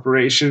Umbrella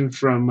Corporation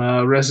from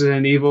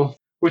Resident Evil,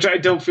 which I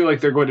don't feel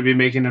like they're going to be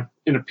making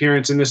an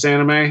appearance in this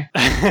anime,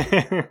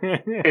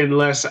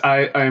 unless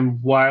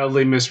I'm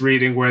wildly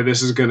misreading where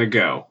this is going to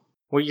go.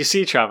 Well, you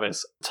see,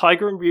 Travis,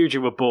 Tiger and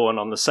Ryuji were born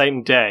on the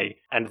same day,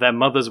 and their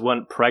mothers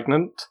weren't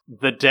pregnant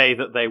the day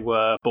that they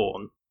were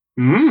born.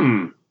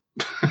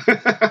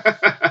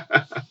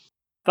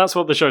 That's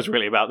what the show's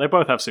really about. They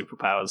both have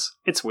superpowers.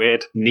 It's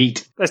weird.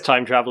 Neat. There's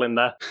time travel in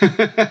there.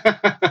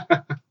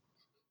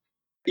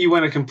 You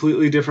went a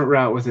completely different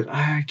route with it.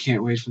 I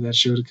can't wait for that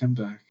show to come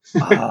back.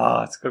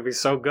 It's going to be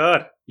so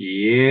good.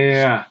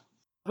 Yeah.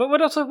 But we're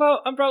not talking about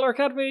Umbrella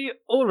Academy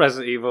or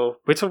Resident Evil.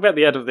 We're talking about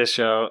the end of this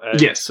show.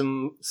 Yes.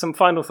 Some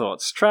final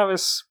thoughts.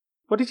 Travis,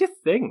 what did you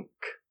think?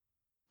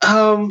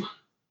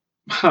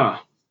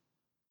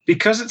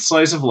 Because it's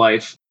slice of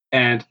life,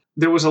 and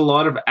there was a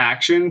lot of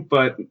action,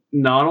 but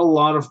not a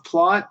lot of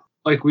plot.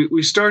 Like,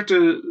 we start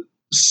to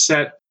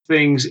set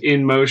things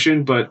in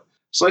motion, but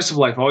slice of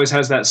life always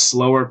has that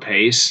slower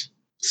pace.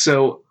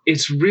 So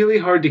it's really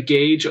hard to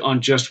gauge on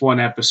just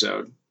one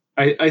episode.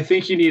 I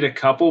think you need a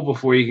couple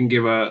before you can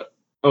give a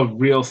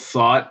real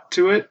thought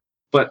to it.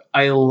 But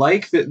I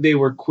like that they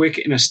were quick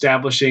in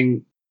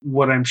establishing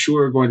what I'm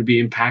sure are going to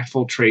be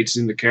impactful traits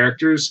in the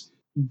characters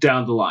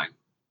down the line.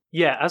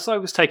 Yeah, as I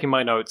was taking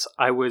my notes,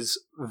 I was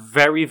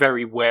very,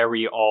 very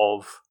wary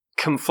of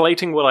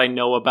conflating what I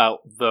know about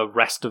the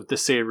rest of the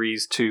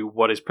series to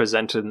what is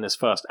presented in this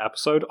first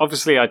episode.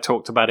 Obviously, I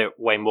talked about it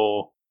way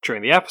more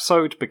during the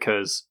episode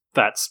because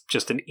that's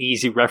just an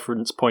easy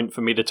reference point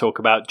for me to talk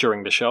about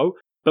during the show.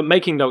 But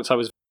making notes,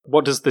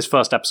 what does this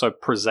first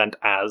episode present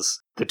as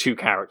the two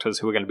characters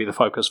who are going to be the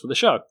focus for the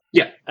show?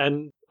 Yeah.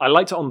 And I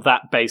liked it on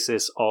that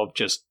basis of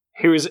just,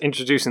 here is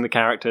introducing the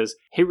characters,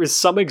 here is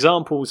some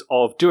examples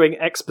of doing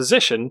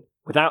exposition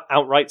without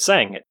outright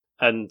saying it,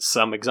 and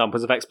some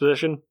examples of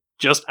exposition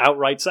just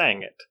outright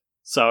saying it.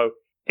 So,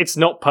 it's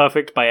not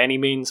perfect by any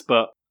means,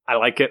 but I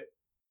like it.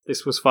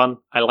 This was fun.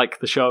 I like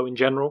the show in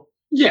general.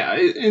 Yeah,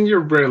 and you're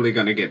rarely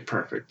going to get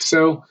perfect.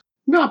 So,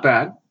 not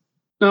bad.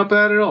 Not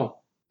bad at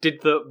all.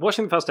 Did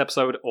watching the first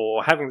episode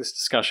or having this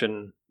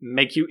discussion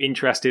make you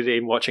interested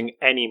in watching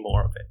any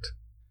more of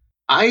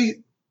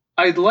it?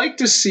 I'd like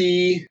to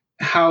see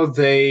how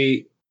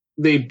they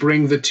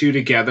bring the two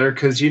together,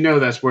 because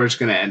that's where it's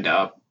going to end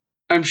up.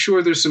 I'm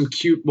sure there's some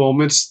cute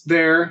moments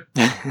there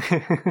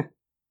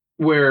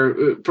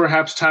where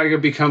perhaps Tiger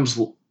becomes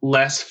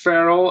less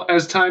feral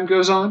as time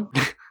goes on.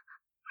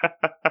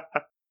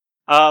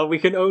 We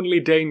can only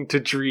deign to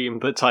dream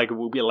that Tiger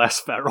will be less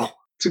feral.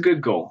 It's a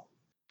good goal.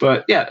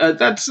 But yeah,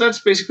 that's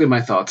basically my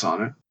thoughts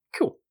on it.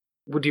 Cool.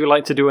 Would you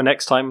like to do a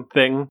next time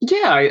thing?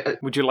 Yeah.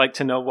 Would you like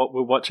to know what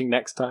we're watching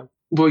next time?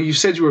 Well, you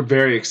said you were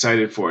very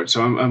excited for it,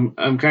 so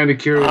I'm kind of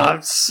curious.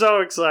 I'm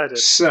so excited.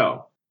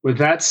 So, with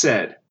that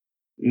said,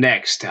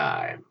 next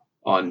time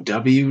on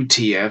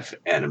WTF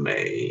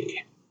Anime.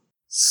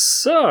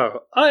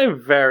 So,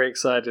 I'm very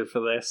excited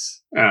for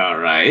this. All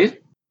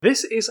right.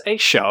 This is a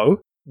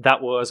show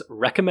that was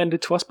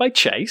recommended to us by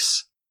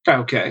Chase.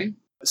 Okay.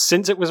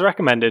 Since it was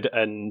recommended,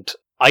 and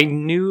I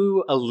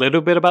knew a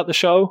little bit about the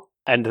show,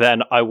 and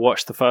then I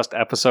watched the first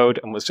episode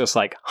and was just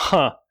like,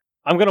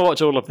 I'm going to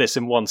watch all of this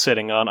in one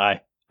sitting, aren't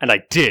I? And I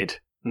did.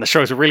 And the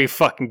show's really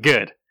fucking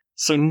good.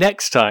 So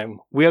next time,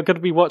 we are going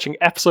to be watching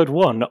episode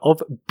 1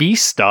 of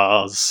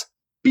Beastars.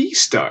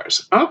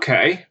 Beastars.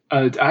 Okay.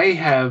 I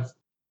have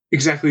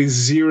exactly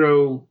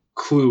zero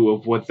clue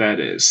of what that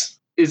is.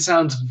 It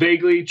sounds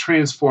vaguely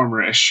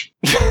Transformer-ish.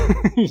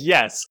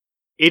 Yes.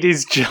 It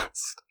is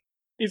just...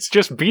 It's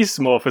just Beast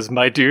Morphers,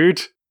 my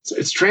dude.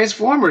 It's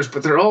Transformers,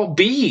 but they're all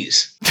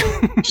bees.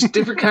 Just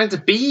different kinds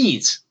of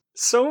bees.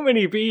 So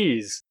many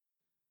bees.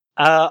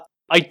 I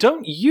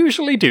don't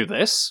usually do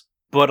this,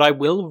 but I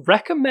will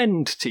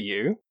recommend to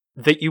you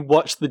that you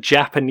watch the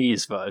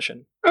Japanese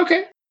version.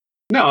 Okay.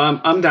 No,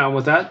 I'm down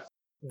with that.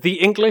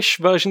 The English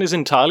version is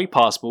entirely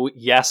passable.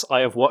 Yes, I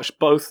have watched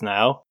both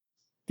now.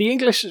 The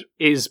English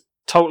is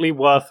totally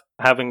worth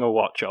having a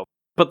watch of.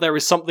 But there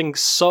is something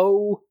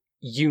so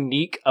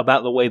unique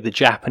about the way the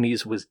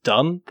Japanese was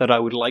done that I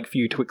would like for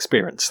you to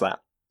experience that.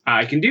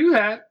 I can do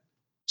that.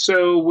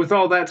 So, with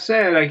all that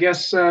said, I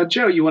guess,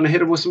 Joe, you want to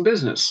hit him with some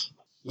business?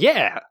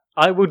 Yeah,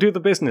 I will do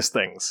the business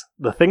things.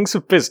 The things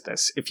of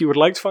business. If you would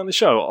like to find the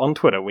show on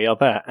Twitter, we are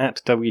there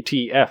at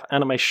WTF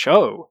Anime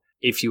Show.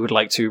 If you would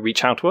like to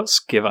reach out to us,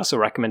 give us a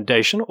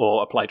recommendation,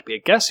 or apply to be a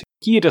guest,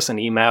 give us an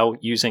email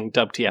using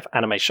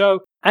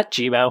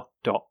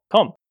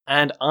WTFAnimeShow@gmail.com.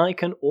 And I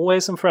can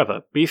always and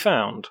forever be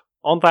found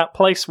on that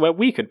place where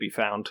we could be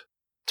found,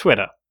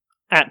 Twitter,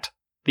 at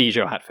the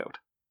Joe Hatfield.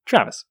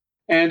 Travis.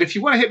 And if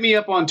you want to hit me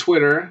up on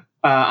Twitter,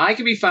 I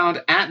can be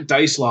found at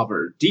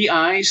Dicelobber,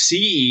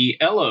 DICELOBBER.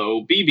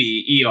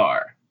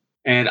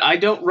 And I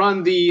don't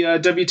run the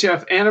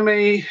WTF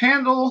Anime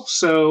handle,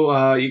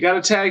 so you got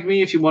to tag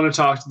me if you want to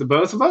talk to the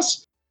both of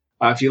us.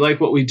 If you like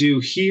what we do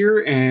here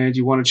and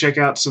you want to check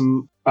out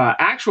some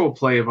actual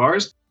play of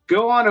ours,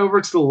 go on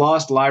over to the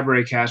Lost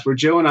Library Cast, where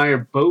Joe and I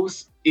are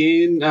both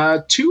in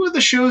 2 of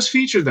the shows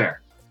featured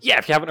there. Yeah,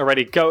 if you haven't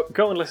already, go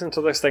and listen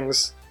to those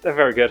things. They're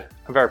very good.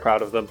 I'm very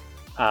proud of them.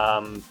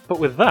 But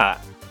with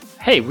that,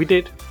 hey, we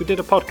did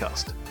a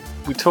podcast.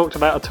 We talked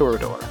about a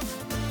Toradora.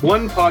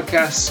 One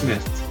podcast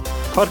Smith.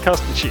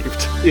 Podcast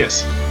achieved.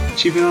 Yes,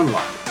 achievement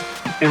unlocked.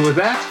 And with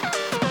that,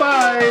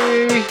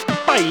 bye!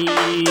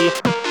 Bye!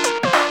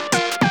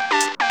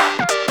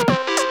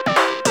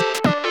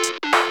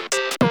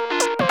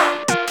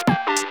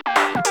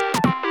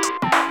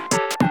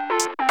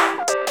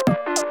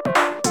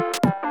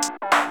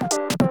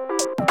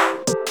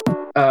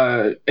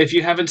 If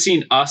you haven't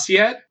seen Us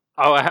yet...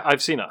 Oh,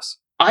 I've seen Us.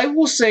 I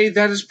will say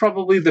that is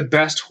probably the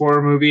best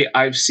horror movie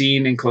I've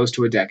seen in close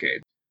to a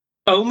decade.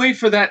 Only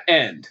for that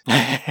end.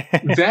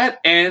 That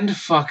end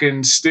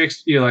fucking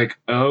sticks. You're like,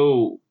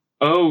 oh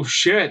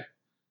shit.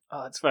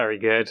 Oh, it's very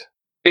good.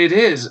 It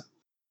is.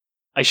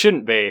 I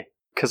shouldn't be,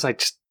 because I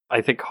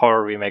think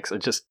horror remakes are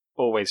just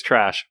always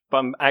trash. But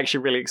I'm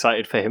actually really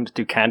excited for him to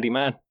do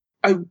Candyman.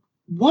 I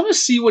want to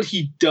see what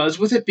he does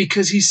with it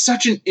because he's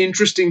such an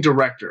interesting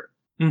director.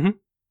 Mm-hmm.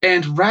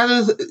 And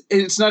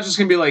it's not just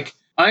going to be like,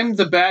 I'm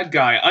the bad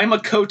guy. I'm a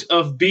coat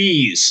of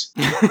bees.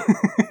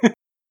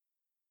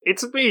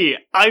 It's me.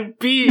 I'm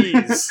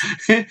bees.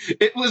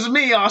 It was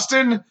me,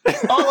 Austin.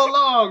 All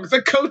along,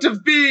 the coat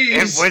of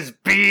bees. It was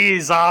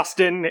bees,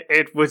 Austin.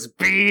 It was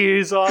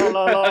bees all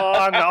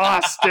along,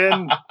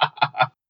 Austin.